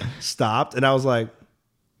just stopped, and I was like,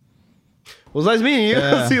 well, it's nice meeting you.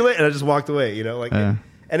 Yeah. See you later. And I just walked away,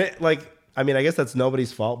 and it like, I mean, I guess that's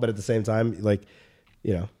nobody's fault, but at the same time, like,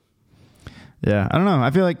 Yeah, I don't know.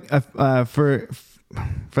 I feel like for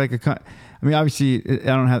like I mean, obviously,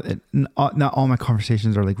 I don't have it, not all my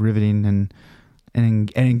conversations are like riveting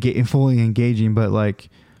and fully engaging, but like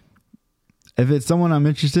if it's someone I'm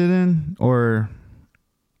interested in, or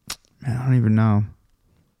man, I don't even know.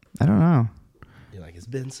 I don't know. You're like, it's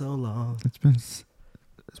been so long. It's been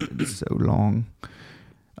so long.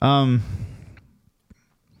 I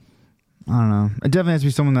don't know. It definitely has to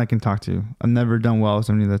be someone that I can talk to. I've never done well with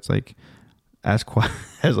somebody that's like as quiet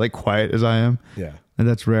as I am. Yeah. And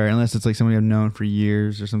that's rare, unless it's like somebody I've known for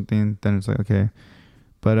years or something. Then it's like, okay.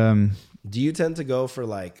 But do you tend to go for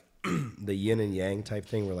like the yin and yang type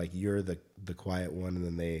thing, where like you're the quiet one and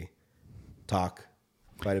then they talk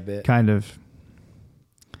quite a bit? Kind of,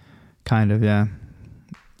 yeah.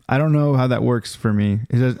 I don't know how that works for me.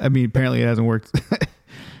 Apparently it hasn't worked.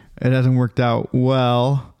 It hasn't worked out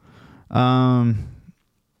well. But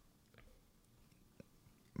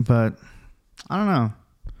I don't know. I'm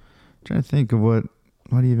trying to think of what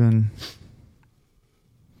even.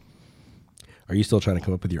 Are you still trying to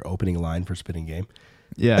come up with your opening line for Spitting Game?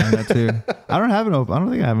 Yeah, that too. I don't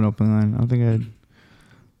think I have an opening line. I don't think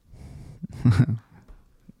I.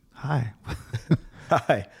 Hi.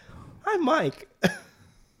 Hi, I'm Mike.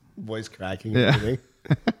 Voice cracking. Yeah.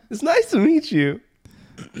 It's nice to meet you.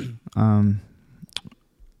 I don't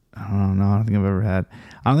know. I don't think I've ever had.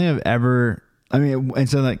 I don't think I've ever. I mean, and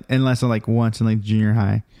so like, unless like once in like junior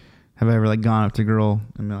high, have I ever like gone up to a girl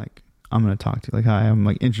and been like, I'm gonna talk to you, like, hi, I'm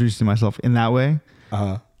like introducing myself in that way.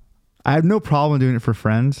 I have no problem doing it for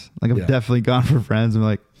friends. Like I've definitely gone for friends and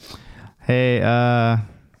like, hey,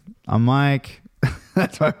 I'm Mike.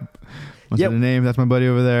 That's my the name. That's my buddy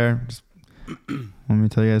over there. Just let me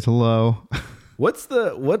tell you guys hello.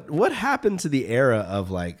 What happened to the era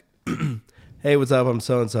of like, hey, what's up? I'm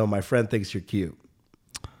so and so. My friend thinks you're cute.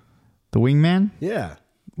 The wingman? Yeah.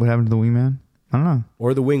 What happened to the wingman? I don't know.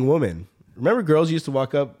 Or the wing woman. Remember girls used to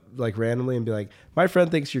walk up like randomly and be like, my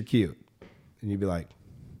friend thinks you're cute. And you'd be like,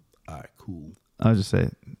 all right, cool. I'll just say,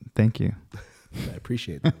 thank you. I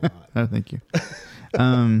appreciate that a lot. Oh, thank you.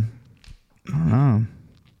 I don't know.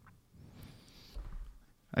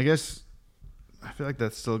 I guess, I feel like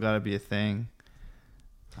that's still got to be a thing.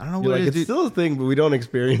 I don't know what like, it's still a thing, but we don't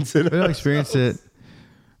experience it. We don't experience it.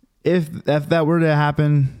 If that were to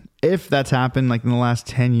happen... If that's happened like in the last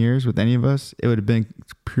 10 years with any of us, it would have been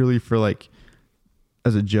purely for like,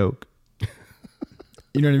 as a joke.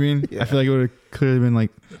 You know what I mean? Yeah. I feel like it would have clearly been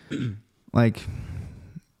like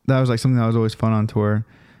that was like something that was always fun on tour.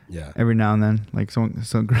 Yeah. Every now and then, like some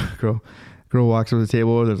girl walks over the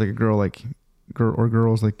table, or there's like a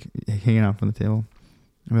girls like hanging out from the table.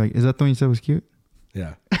 I'm like, is that the one you said was cute?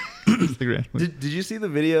 Yeah. Did you see the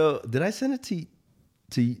video? Did I send it to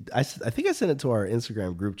I think I sent it to our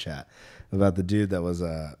Instagram group chat about the dude that was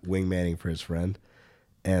wingmanning for his friend.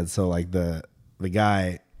 And so like the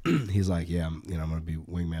guy, he's like, yeah, I'm going to be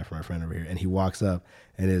wingman for my friend over here. And he walks up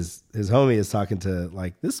and his homie is talking to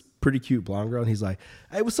like this pretty cute blonde girl. And he's like,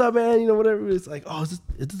 hey, what's up, man? Whatever. It's like, oh, is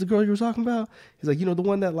this the girl you were talking about? He's like, the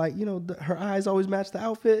one that like, her eyes always match the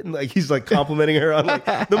outfit. And like, he's like complimenting her on like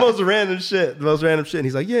the most random shit. And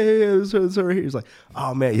he's like, yeah, this is her here. He's like,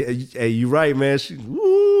 oh man, hey, you right, man. She's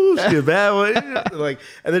a bad one. Like,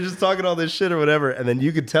 and they're just talking all this shit or whatever. And then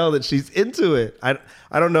you could tell that she's into it. I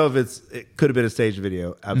don't know if it could have been a staged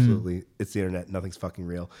video. Absolutely. It's the internet. Nothing's fucking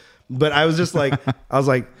real. But I was just like,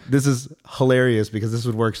 this is hilarious because this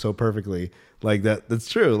would work so perfectly. Like that's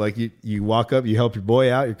true. Like you walk up, you help your boy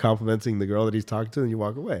out, you're complimenting the girl that he's talking to, and you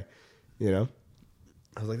walk away. I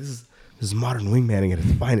was like, this is modern wingmanning at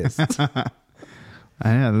its finest.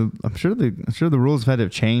 I'm sure the rules have had to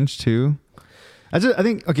change too. I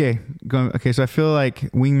think so I feel like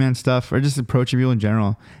wingman stuff or just approaching people in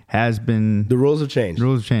general has been, the rules have changed.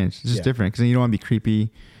 It's just different because you don't want to be creepy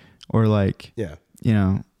or like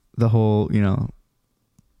the whole don't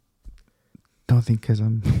think because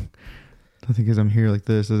I'm here like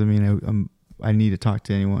this doesn't mean I need to talk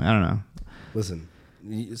to anyone. I don't know. Listen,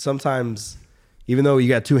 sometimes even though you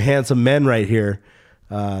got two handsome men right here,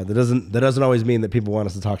 that doesn't always mean that people want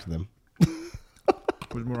us to talk to them.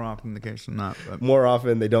 It's more often the case than not. But. More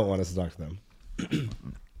often they don't want us to talk to them.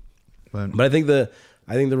 But I think the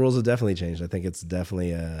rules have definitely changed. I think it's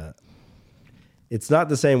definitely it's not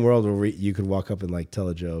the same world where you could walk up and like tell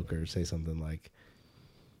a joke or say something like,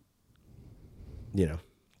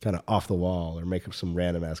 kind of off the wall or make up some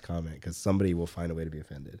random ass comment because somebody will find a way to be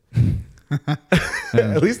offended.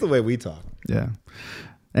 At least the way we talk. Yeah.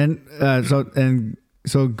 And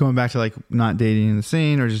so going back to like not dating in the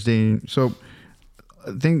scene or just dating. So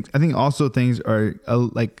I think also things are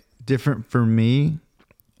like different for me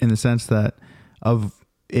in the sense that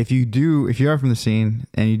if you are from the scene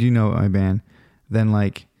and you do know my band, then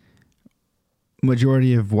like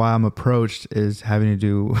majority of why I'm approached is having to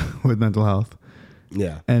do with mental health.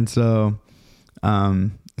 Yeah. And so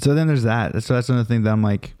then there's that. So that's another thing that I'm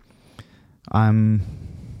like, I'm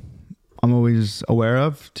always aware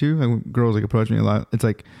of too. Like girls like approach me a lot. It's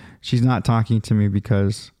like, she's not talking to me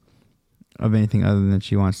because of anything other than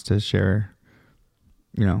she wants to share,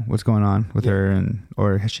 what's going on with her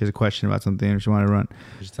or she has a question about something or she wanted to run.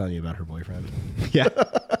 She's telling you about her boyfriend. Yeah.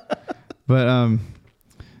 But,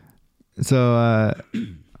 so I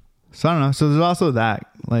don't know. So there's also that,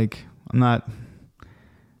 like, I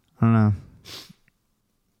don't know.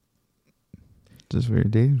 Just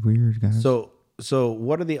weird. Dating's weird, guys. So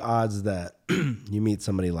what are the odds that you meet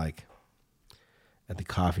somebody like at the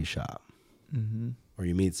coffee shop or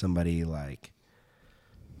you meet somebody like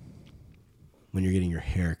when you're getting your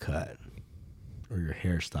hair cut or your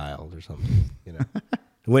hair styled or something,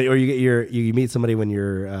 or you meet somebody when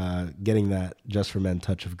you're getting that Just for Men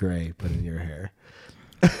touch of gray put in your hair.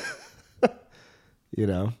 You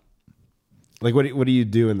know, like what do you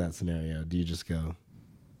do in that scenario? Do you just go,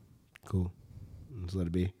 cool, just let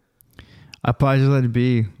it be? I probably just let it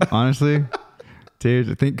be, honestly.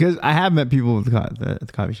 Dude, I think because I have met people at the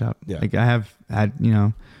coffee shop. Yeah. Like I have had, I don't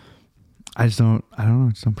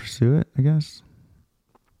know, just don't pursue it, I guess.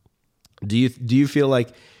 Do you feel like,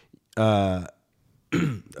 okay,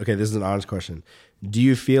 this is an honest question. Do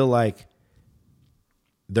you feel like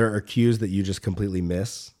there are cues that you just completely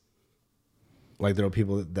miss? Like there are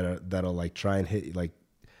people that'll like try and hit like,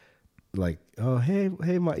 oh, hey,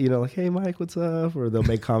 Mike, like, hey, Mike, what's up? Or they'll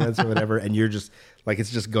make comments or whatever. And you're just like, it's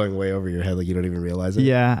just going way over your head. Like you don't even realize it.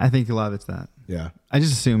 Yeah. I think a lot of it's that. Yeah. I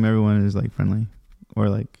just assume everyone is like friendly or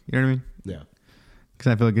like, you know what I mean? Yeah.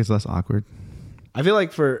 Cause I feel like it's less awkward. I feel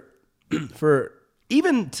like for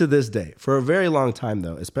even to this day, for a very long time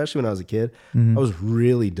though, especially when I was a kid, I was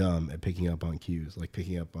really dumb at picking up on cues, like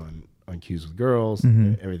picking up on cues with girls,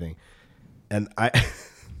 everything. And I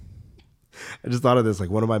just thought of this, like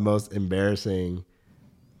one of my most embarrassing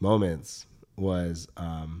moments was,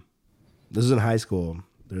 this was in high school.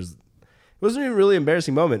 It wasn't even a really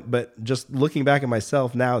embarrassing moment, but just looking back at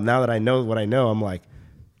myself now that I know what I know, I'm like,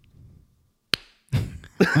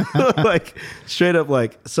 like straight up,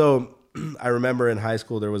 like, so I remember in high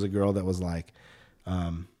school, there was a girl that was like,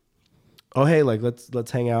 oh, hey, like,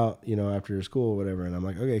 let's hang out, after school or whatever. And I'm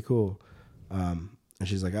like, okay, cool. And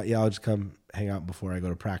she's like, yeah, I'll just come hang out before I go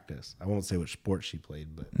to practice. I won't say which sport she played,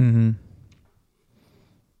 but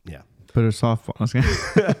yeah. But it's softball.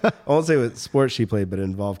 I won't say what sport she played, but it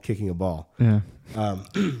involved kicking a ball. Yeah.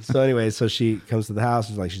 So anyway, so she comes to the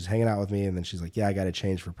house. She's hanging out with me. And then she's like, yeah, I got to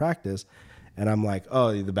change for practice. And I'm like,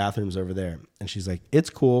 oh, the bathroom's over there. And she's like, it's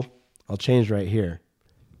cool. I'll change right here.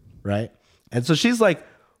 Right. And so she's like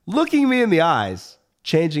looking me in the eyes,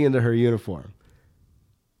 changing into her uniform.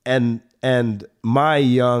 And my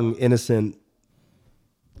young, innocent,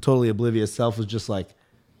 totally oblivious self was just like,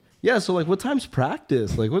 yeah, so like what time's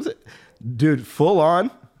practice? Like, what's it? Dude, full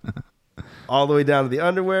on, all the way down to the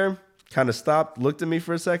underwear, kind of stopped, looked at me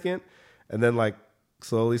for a second, and then like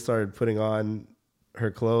slowly started putting on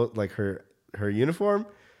her clothes, like her uniform.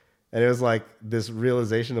 And it was like this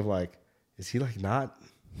realization of like, is he like not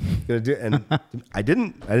gonna do it? And I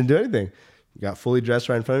didn't do anything. Got fully dressed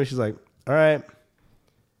right in front of me. She's like, all right,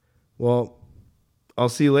 well, I'll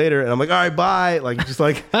see you later. And I'm like, all right, bye. Like, just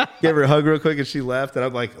like gave her a hug real quick, and she left. And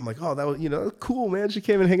I'm like, oh, that was, cool, man. She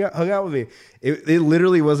came and hung out with me. It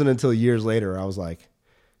literally wasn't until years later I was like,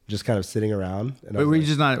 just kind of sitting around. And were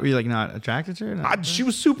you not attracted to her? She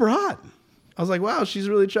was super hot. I was like, wow, she's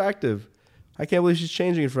really attractive. I can't believe she's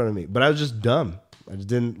changing in front of me. But I was just dumb. I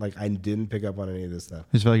didn't pick up on any of this stuff.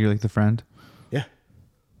 You just felt like you're like the friend? Yeah.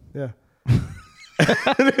 Yeah.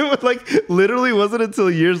 It was like literally wasn't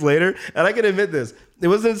until years later, and I can admit this, it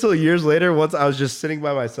wasn't until years later, once I was just sitting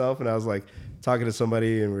by myself and I was like talking to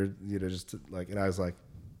somebody and we're just like, and I was like,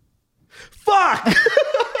 fuck.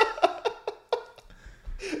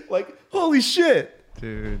 Like, holy shit,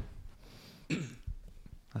 dude.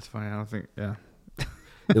 That's funny. I don't think, yeah.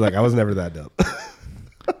 You're like, I was never that dumb.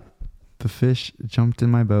 The fish jumped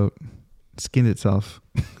in my boat, skinned itself,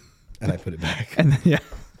 and I put it back. And then, yeah.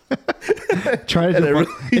 It tried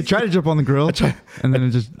to jump on the grill, and then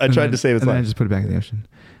it just. I tried to save its life. And then I just put it back in the ocean.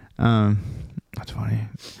 That's funny.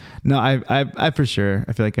 No, I for sure.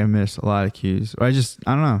 I feel like I miss a lot of cues, or I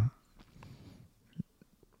don't know.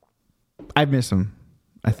 I miss them.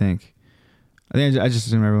 I think I just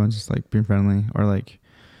assume everyone's just like being friendly, or like,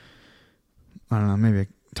 I don't know. Maybe I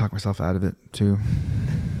talk myself out of it too,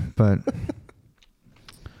 but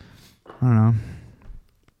I don't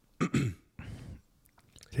know.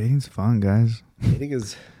 Dating's fun, guys.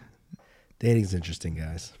 Dating's interesting,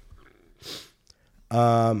 guys.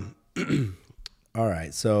 All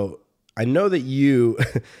right. So I know that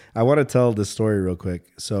I want to tell this story real quick.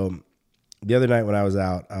 So the other night when I was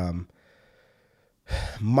out,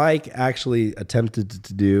 Mike actually attempted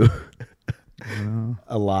to do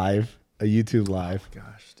a YouTube live.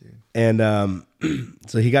 Gosh, dude. And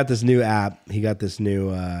so he got this new app. He got this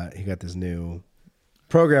new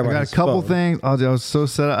program. I got a couple things. I was so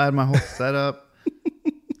set up. I had my whole setup.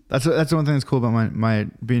 That's the one thing that's cool about my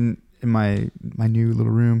being in my new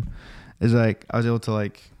little room is like I was able to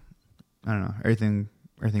like, I don't know, everything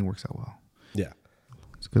works out well. Yeah,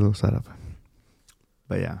 it's a good little setup.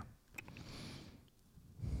 But yeah.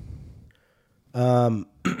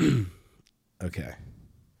 Okay.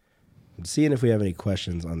 I'm seeing if we have any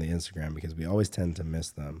questions on the Instagram because we always tend to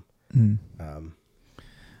miss them.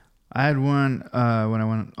 I had one when I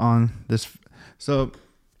went on this. So,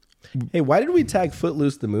 hey, why did we tag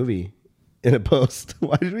Footloose the movie in a post?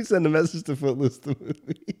 Why did we send a message to Footloose the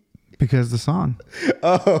movie? because the song.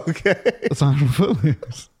 Oh, okay. The song from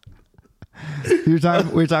Footloose. We were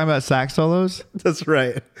talking about sax solos. That's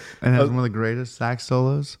right. And that's one of the greatest sax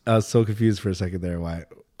solos. I was so confused for a second there why it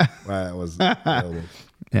was available.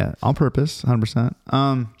 Yeah, on purpose, 100%.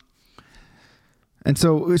 And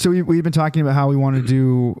so we've been talking about how we want to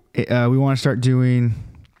do. We want to start doing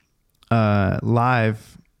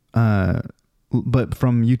live, but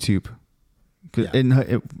from YouTube. In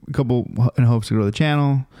hopes to grow the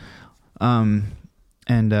channel. So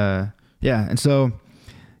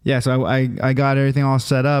I got everything all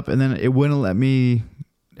set up, and then it wouldn't let me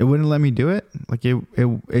do it. Like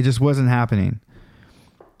it just wasn't happening.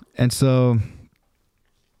 And so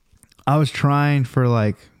I was trying for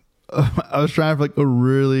like a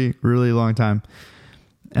really, really long time.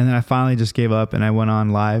 And then I finally just gave up, and I went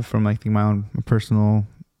on live from like my own personal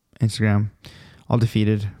Instagram, all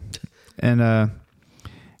defeated. And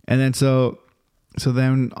then so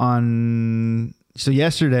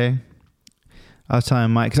yesterday I was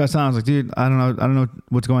telling Mike, because I was like, dude, I don't know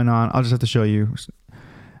what's going on. I'll just have to show you.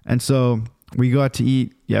 And so we go out to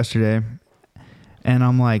eat yesterday, and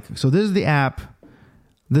I'm like, so this is the app.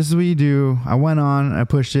 This is what you do. I went on, and I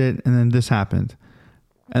pushed it, and then this happened.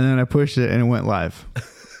 And then I pushed it, and it went live.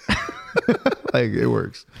 Like, it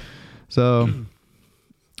works. So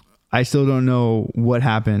I still don't know what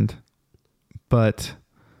happened, but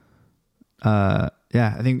I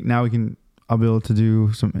think now I'll be able to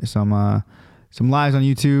do some lives on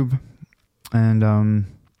YouTube. And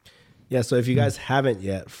so if you guys haven't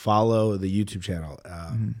yet, follow the YouTube channel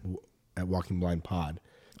at Walking Blind Pod.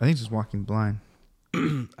 I think it's just Walking Blind.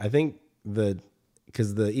 I think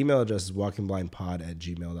because the email address is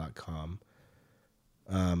walkingblindpod@gmail.com.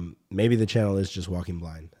 Maybe the channel is just Walking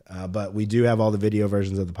Blind, but we do have all the video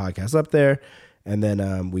versions of the podcast up there. And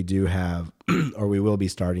then we do have, or we will be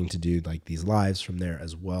starting to do like these lives from there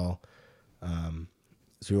as well. So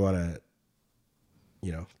we want to,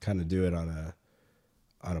 kind of do it on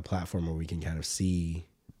a platform where we can kind of see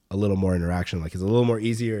a little more interaction. Like it's a little more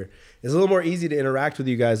easy to interact with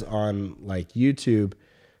you guys on like YouTube.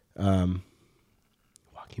 Walking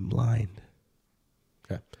Blind.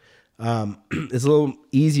 Okay. It's a little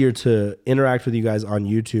easier to interact with you guys on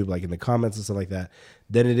YouTube, like in the comments and stuff like that,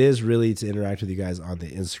 than it is really to interact with you guys on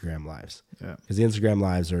the Instagram lives. Yeah. Because the Instagram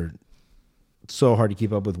lives are so hard to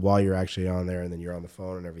keep up with while you're actually on there, and then you're on the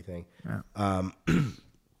phone and everything. Yeah.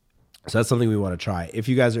 So that's something we want to try. If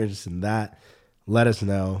you guys are interested in that, let us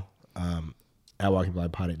know at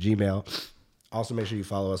walkingblindpod@gmail. Also, make sure you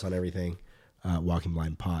follow us on everything, Walking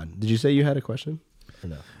Blind Pod. Did you say you had a question? Or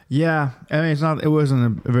no? Yeah, I mean it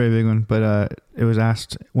wasn't a very big one, but it was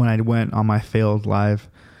asked when I went on my failed live.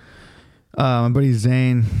 My buddy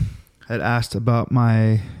Zane had asked about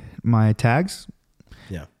my tags.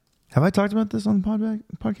 Yeah. Have I talked about this on the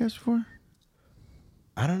podcast before?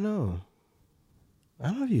 I don't know. I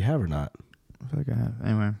don't know if you have or not. I feel like I have.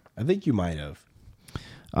 Anyway, I think you might have.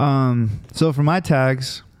 So for my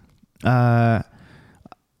tags, I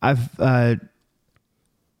can't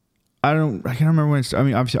remember when it's, I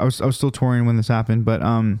mean, obviously I was still touring when this happened, but,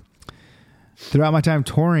 throughout my time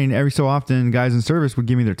touring, every so often guys in service would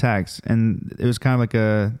give me their tags, and it was kind of like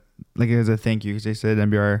it was a thank you, because they said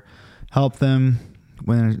NBR helped them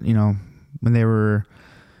when they were,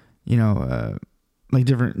 like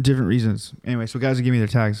different reasons. Anyway, so guys would give me their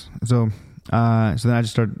tags. So then I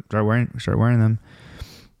just started wearing them.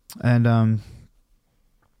 And,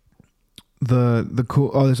 the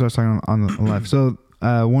cool, this is what I was talking on the left. So,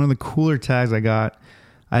 one of the cooler tags I got,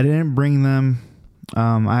 I didn't bring them.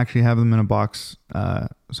 I actually have them in a box,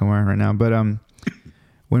 somewhere right now. But,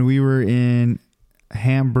 when we were in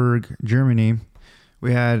Hamburg, Germany,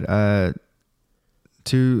 we had,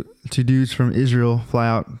 two dudes from Israel fly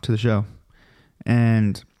out to the show,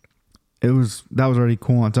 and that was already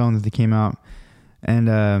cool on its own that they came out.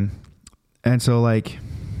 And so like,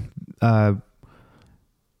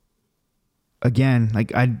 again,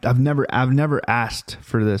 like I've never asked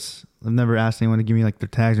for this. I've never asked anyone to give me like their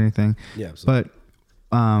tags or anything. Yeah. Absolutely. But,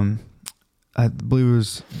 I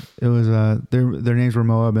believe it was their names were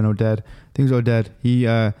Moab and Oded. I think it was Oded.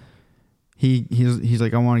 He's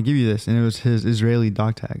like, I want to give you this, and it was his Israeli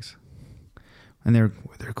dog tags, and they're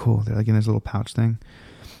cool. They're like in this little pouch thing,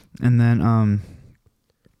 and then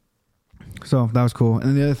so that was cool. And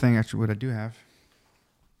then the other thing, actually, what I do have.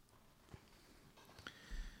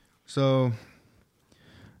 So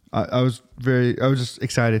I was just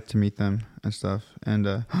excited to meet them and stuff, and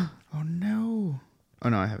oh no,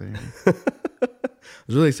 I have it here. I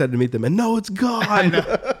was really excited to meet them, and no, it's gone.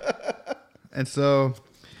 And so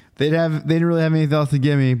they didn't really have anything else to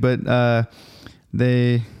give me, but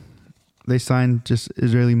they they signed just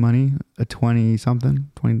Israeli money, a 20 something,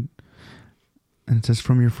 20, and it says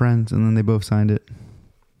from your friends, and then they both signed it.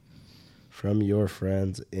 From your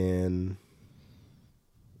friends in,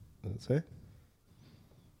 what does it say?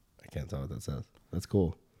 I can't tell what that says. That's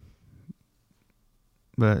cool.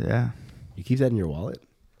 But yeah. You keep that in your wallet?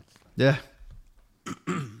 Yeah.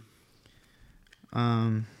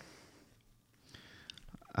 I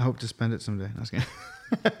hope to spend it someday. I was kidding.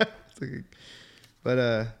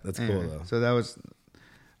 But that's anyway, cool though. So that was.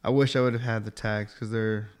 I wish I would have had the tags because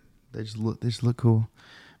they just look cool.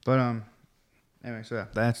 But anyway, so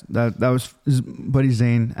yeah, that was his buddy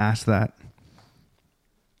Zane asked that.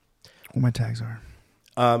 What my tags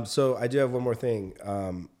are. So I do have one more thing.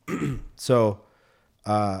 So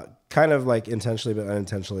kind of like intentionally but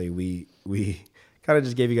unintentionally, we kind of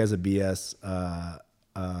just gave you guys a BS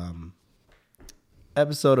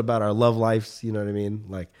episode about our love lives. You know what I mean?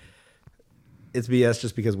 Like, it's BS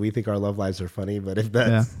just because we think our love lives are funny. But if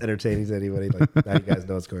that's entertaining to anybody, like, now you guys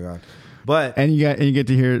know what's going on. But and you get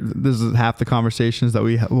to hear this is half the conversations that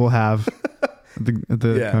will have at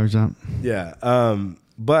the cover jump. Yeah.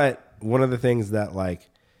 But one of the things that, like,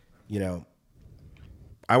 you know,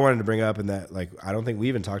 I wanted to bring up, and that, like, I don't think we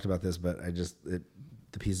even talked about this, but the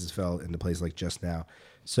pieces fell into place like just now.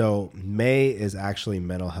 So May is actually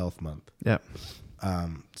Mental Health Month. Yeah.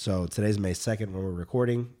 So today's May 2nd when we're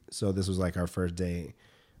recording. So this was like our first day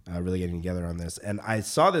really getting together on this. And I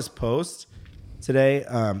saw this post today,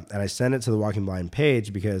 and I sent it to the Walking Blind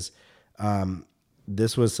page because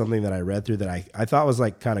this was something that I read through that I thought was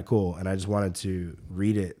like kind of cool, and I just wanted to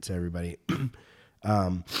read it to everybody.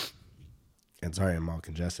 And sorry, I'm all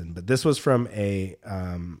congested, but this was from a,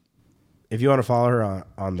 if you want to follow her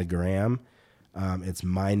on the gram, it's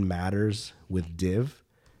Mind Matters with Div.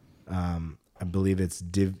 I believe it's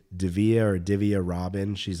Divya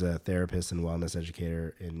Robin. She's a therapist and wellness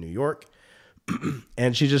educator in New York.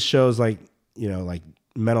 And she just shows, like, you know, like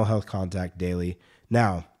mental health contact daily.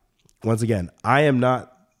 Now, once again, I am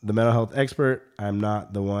not the mental health expert. I'm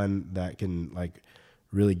not the one that can, like,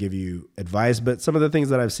 really give you advice, but some of the things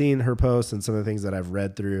that I've seen her post and some of the things that I've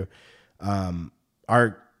read through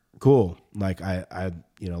are cool. Like, I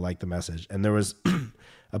you know, like the message. And there was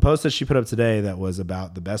a post that she put up today that was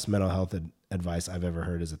about the best mental health advice I've ever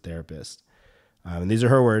heard as a therapist. And these are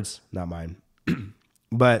her words, not mine.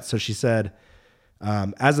 But so she said,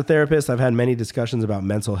 as a therapist, I've had many discussions about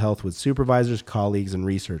mental health with supervisors, colleagues, and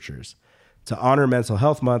researchers. To honor Mental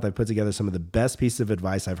Health Month, I put together some of the best pieces of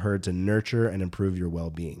advice I've heard to nurture and improve your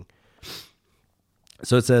well-being.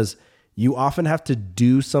 So it says, you often have to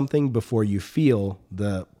do something before you feel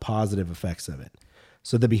the positive effects of it.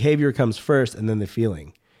 So the behavior comes first and then the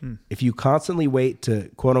feeling. If you constantly wait to,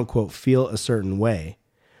 quote unquote, feel a certain way,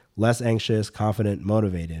 less anxious, confident,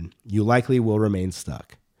 motivated, you likely will remain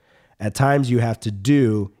stuck. At times you have to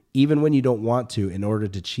do, even when you don't want to, in order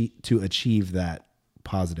to achieve that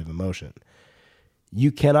positive emotion.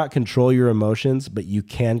 You cannot control your emotions, but you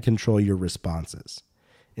can control your responses.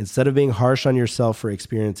 Instead of being harsh on yourself for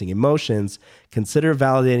experiencing emotions, consider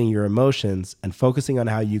validating your emotions and focusing on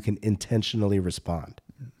how you can intentionally respond.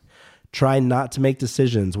 Try not to make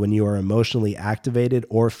decisions when you are emotionally activated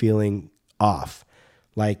or feeling off,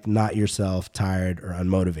 like not yourself, tired, or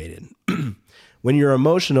unmotivated. When you're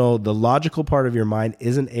emotional, the logical part of your mind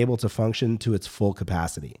isn't able to function to its full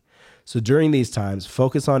capacity. So during these times,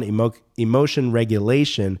 focus on emotion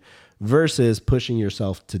regulation versus pushing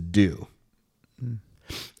yourself to do.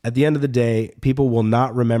 At the end of the day, people will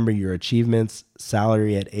not remember your achievements,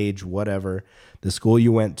 salary at age whatever, the school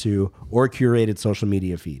you went to, or curated social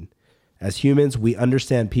media feed. As humans, we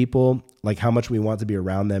understand people, like how much we want to be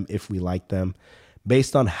around them if we like them,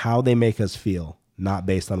 based on how they make us feel, not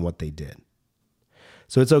based on what they did.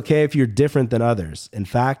 So it's okay if you're different than others. In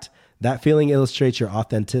fact, that feeling illustrates your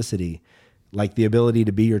authenticity, like the ability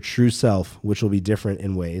to be your true self, which will be different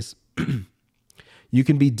in ways. You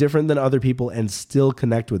can be different than other people and still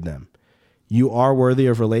connect with them. You are worthy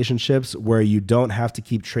of relationships where you don't have to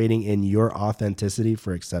keep trading in your authenticity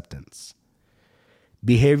for acceptance.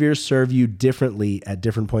 Behaviors serve you differently at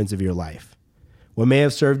different points of your life. What may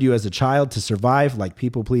have served you as a child to survive, like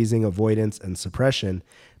people-pleasing, avoidance, and suppression,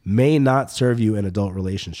 may not serve you in adult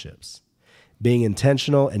relationships. Being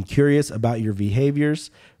intentional and curious about your behaviors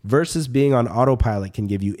versus being on autopilot can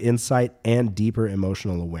give you insight and deeper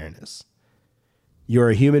emotional awareness. You're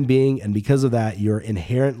a human being, and because of that, you're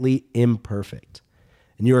inherently imperfect.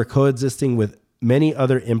 And you are coexisting with many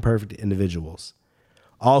other imperfect individuals,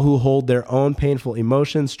 all who hold their own painful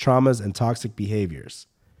emotions, traumas, and toxic behaviors.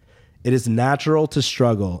 It is natural to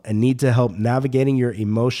struggle and need to help navigating your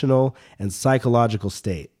emotional and psychological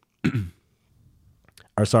state.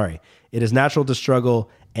 It is natural to struggle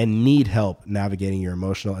and need help navigating your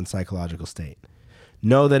emotional and psychological state.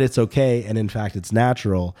 Know that it's okay, and in fact, it's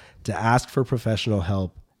natural to ask for professional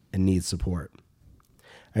help and need support.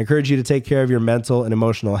 I encourage you to take care of your mental and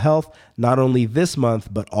emotional health, not only this month,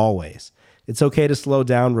 but always. It's okay to slow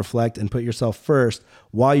down, reflect, and put yourself first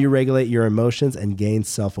while you regulate your emotions and gain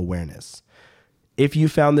self-awareness. If you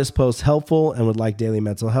found this post helpful and would like daily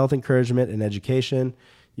mental health encouragement and education,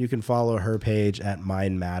 you can follow her page at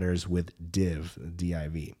Mind Matters with Div,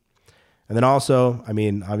 D-I-V. And then also, I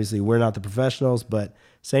mean, obviously we're not the professionals, but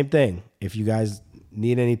same thing. If you guys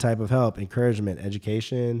need any type of help, encouragement,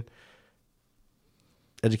 education's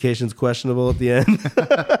questionable at the end,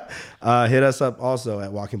 hit us up also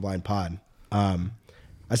at Walking Blind Pod.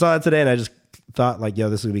 I saw that today and I just thought like, yo,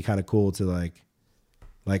 this would be kind of cool to like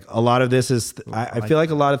a lot of this is, I feel like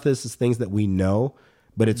a lot of this is things that we know,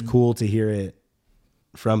 but it's cool to hear it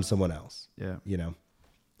from someone else. Yeah. You know?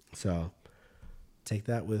 So take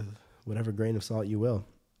that with whatever grain of salt you will.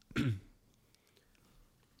 Yeah,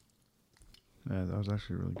 that was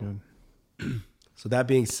actually really good. So that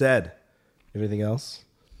being said, anything else?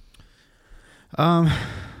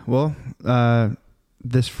 Well,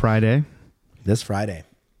 this Friday.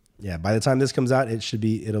 Yeah, by the time this comes out,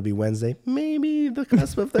 it'll be Wednesday, maybe the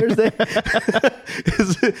cusp of Thursday.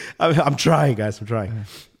 I'm trying, guys. I'm trying.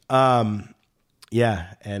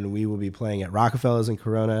 Yeah, and we will be playing at Rockefeller's in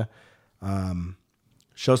Corona.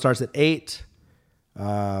 Show starts at 8.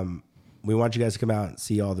 We want you guys to come out and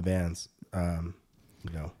see all the bands. Yeah.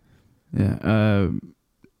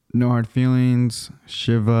 No Hard Feelings,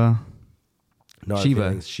 Shiva. No Hard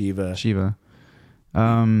Feelings, Shiva.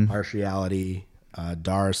 Harsh Reality,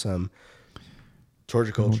 Darsum,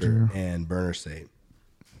 Torture Culture, and Burner State.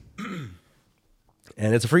 And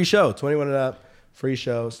it's a free show, 21 and up, free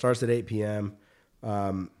show, starts at 8 p.m.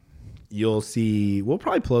 You'll see, we'll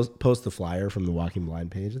probably post the flyer from the Walking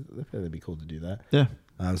Blind page. I think that'd be cool to do that. Yeah.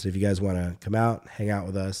 So if you guys want to come out, hang out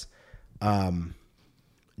with us.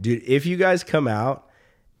 Dude, if you guys come out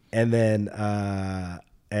and then,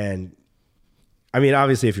 and I mean,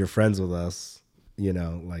 obviously if you're friends with us, you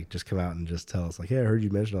know, like just come out and just tell us like, hey, I heard you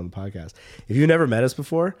mentioned on the podcast. If you've never met us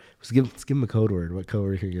before, let's give them a code word. What code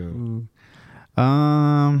word can you give them?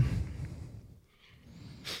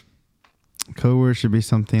 Code word should be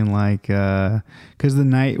something like, because the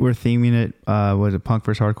night we're theming it, was it punk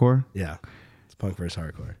versus hardcore? Yeah, it's punk versus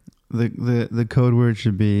hardcore. The code word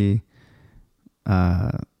should be,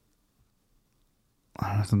 I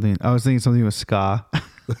don't know, something. I was thinking something with ska.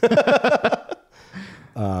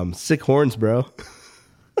 Sick horns, bro.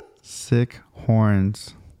 Sick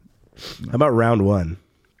horns. How about round one?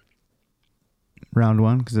 Round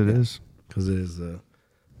one, because it is. Because it is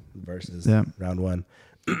versus Yeah. round one.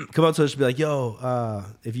 Come out to us and be like, yo,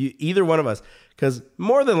 if you, either one of us, because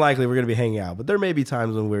more than likely we're going to be hanging out, but there may be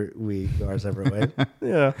times when we go our separate ways.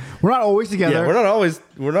 Yeah. We're not always together. Yeah, we're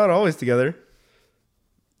not always together.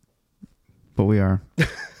 But we are.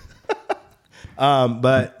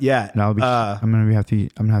 But yeah. And I'm gonna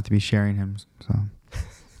have to be sharing him. So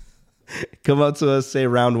come up to us, say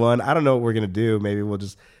round one. I don't know what we're gonna do. Maybe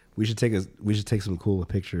we should take some cool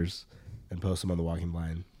pictures and post them on the Walking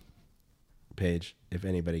Blind page. If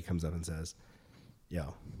anybody comes up and says,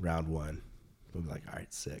 yo, round one, we'll be like, all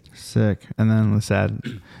right, sick. And then the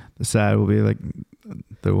sad will be like,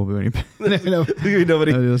 there won't be any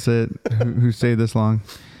nobody will say it who stayed this long.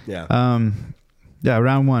 Yeah. Yeah,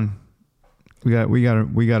 round one. We got to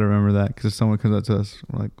remember that, because if someone comes up to us,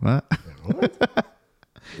 we're like, what?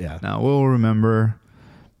 Yeah. Now we'll remember.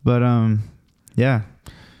 But yeah,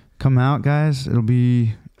 come out, guys. It'll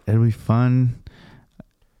be fun.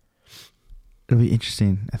 It'll be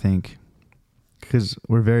interesting, I think, because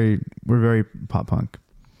we're very pop punk,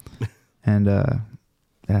 and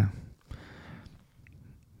yeah.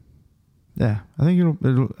 I think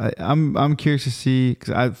I'm curious to see,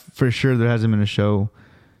 because for sure there hasn't been a show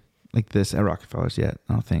like this at Rockefeller's yet.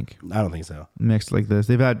 I don't think so. Mixed like this.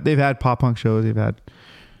 They've had pop punk shows. They've had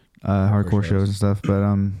hardcore shows and stuff, but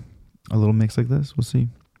a little mix like this. We'll see.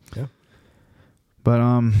 Yeah. But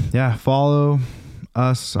yeah, follow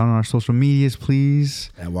us on our social medias,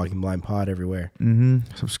 please. At Walking Blind Pod everywhere.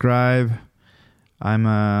 Mm-hmm. Subscribe.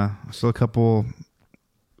 I'm still a couple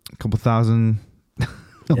thousand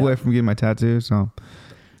away from getting my tattoo. So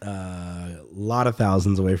a lot of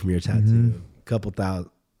thousands away from your tattoo. Mm-hmm. A couple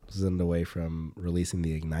thousand away from releasing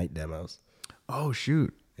the Ignite demos. Oh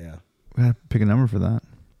shoot. Yeah. We gotta pick a number for that.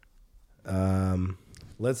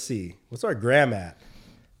 Let's see. What's our gram at?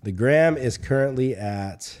 The gram is currently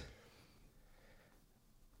at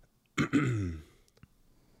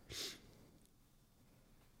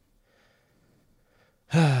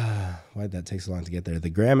Why'd that take so long to get there? The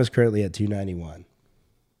gram is currently at 291.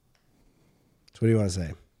 So what do you want to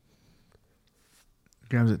say?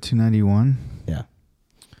 Grams at 291. Yeah.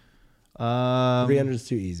 300 is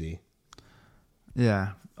too easy.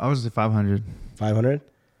 Yeah. I was at 500. 500?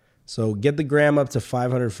 So get the gram up to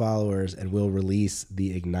 500 followers and we'll release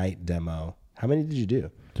the Ignite demo. How many did you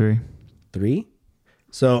do? 3. 3?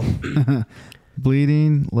 So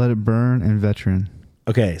Bleeding, Let It Burn, and Veteran.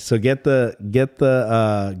 okay, so get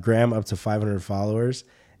the gram up to 500 followers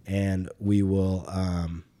and we will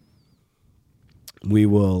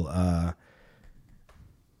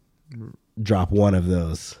drop one of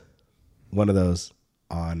those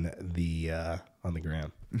on the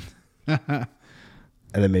gram. And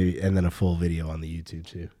then a full video on the YouTube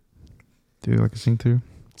too. Do like a sing through.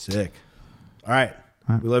 Sick. All right.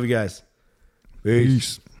 All right. We love you guys.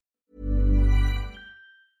 Peace.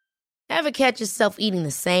 Ever catch yourself eating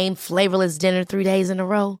the same flavorless dinner 3 days in a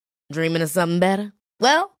row? Dreaming of something better?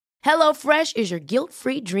 Well, HelloFresh is your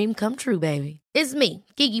guilt-free dream come true, baby. It's me,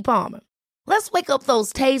 Keke Palmer. Let's wake up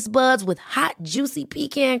those taste buds with hot, juicy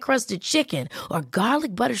pecan-crusted chicken or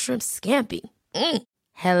garlic butter shrimp scampi.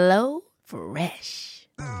 Hello Fresh.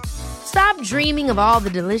 Stop dreaming of all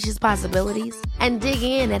the delicious possibilities and dig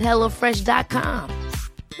in at HelloFresh.com.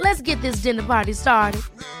 Let's get this dinner party started.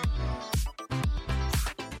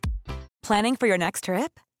 Planning for your next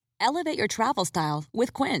trip? Elevate your travel style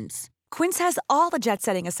with Quince. Quince has all the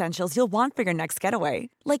jet-setting essentials you'll want for your next getaway,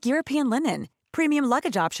 like European linen, premium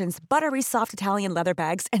luggage options, buttery soft Italian leather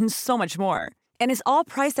bags, and so much more. And is all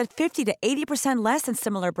priced at 50 to 80% less than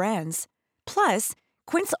similar brands. Plus,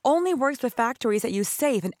 Quince only works with factories that use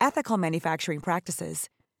safe and ethical manufacturing practices.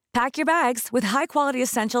 Pack your bags with high-quality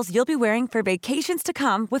essentials you'll be wearing for vacations to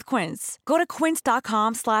come with Quince. Go to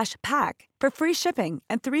quince.com/pack for free shipping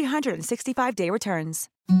and 365-day returns.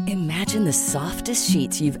 Imagine the softest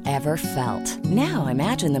sheets you've ever felt. Now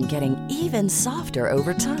imagine them getting even softer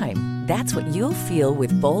over time. That's what you'll feel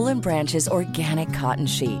with Boll & Branch's organic cotton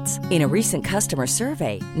sheets. In a recent customer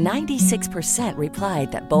survey, 96%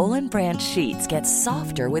 replied that Boll & Branch sheets get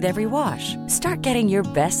softer with every wash. Start getting your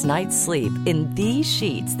best night's sleep in these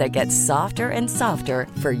sheets that get softer and softer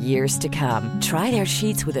for years to come. Try their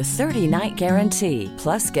sheets with a 30-night guarantee.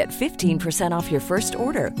 Plus, get 15% off your first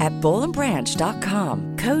order at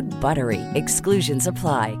bollandbranch.com. Code BUTTERY. Exclusions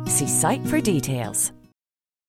apply. See site for details.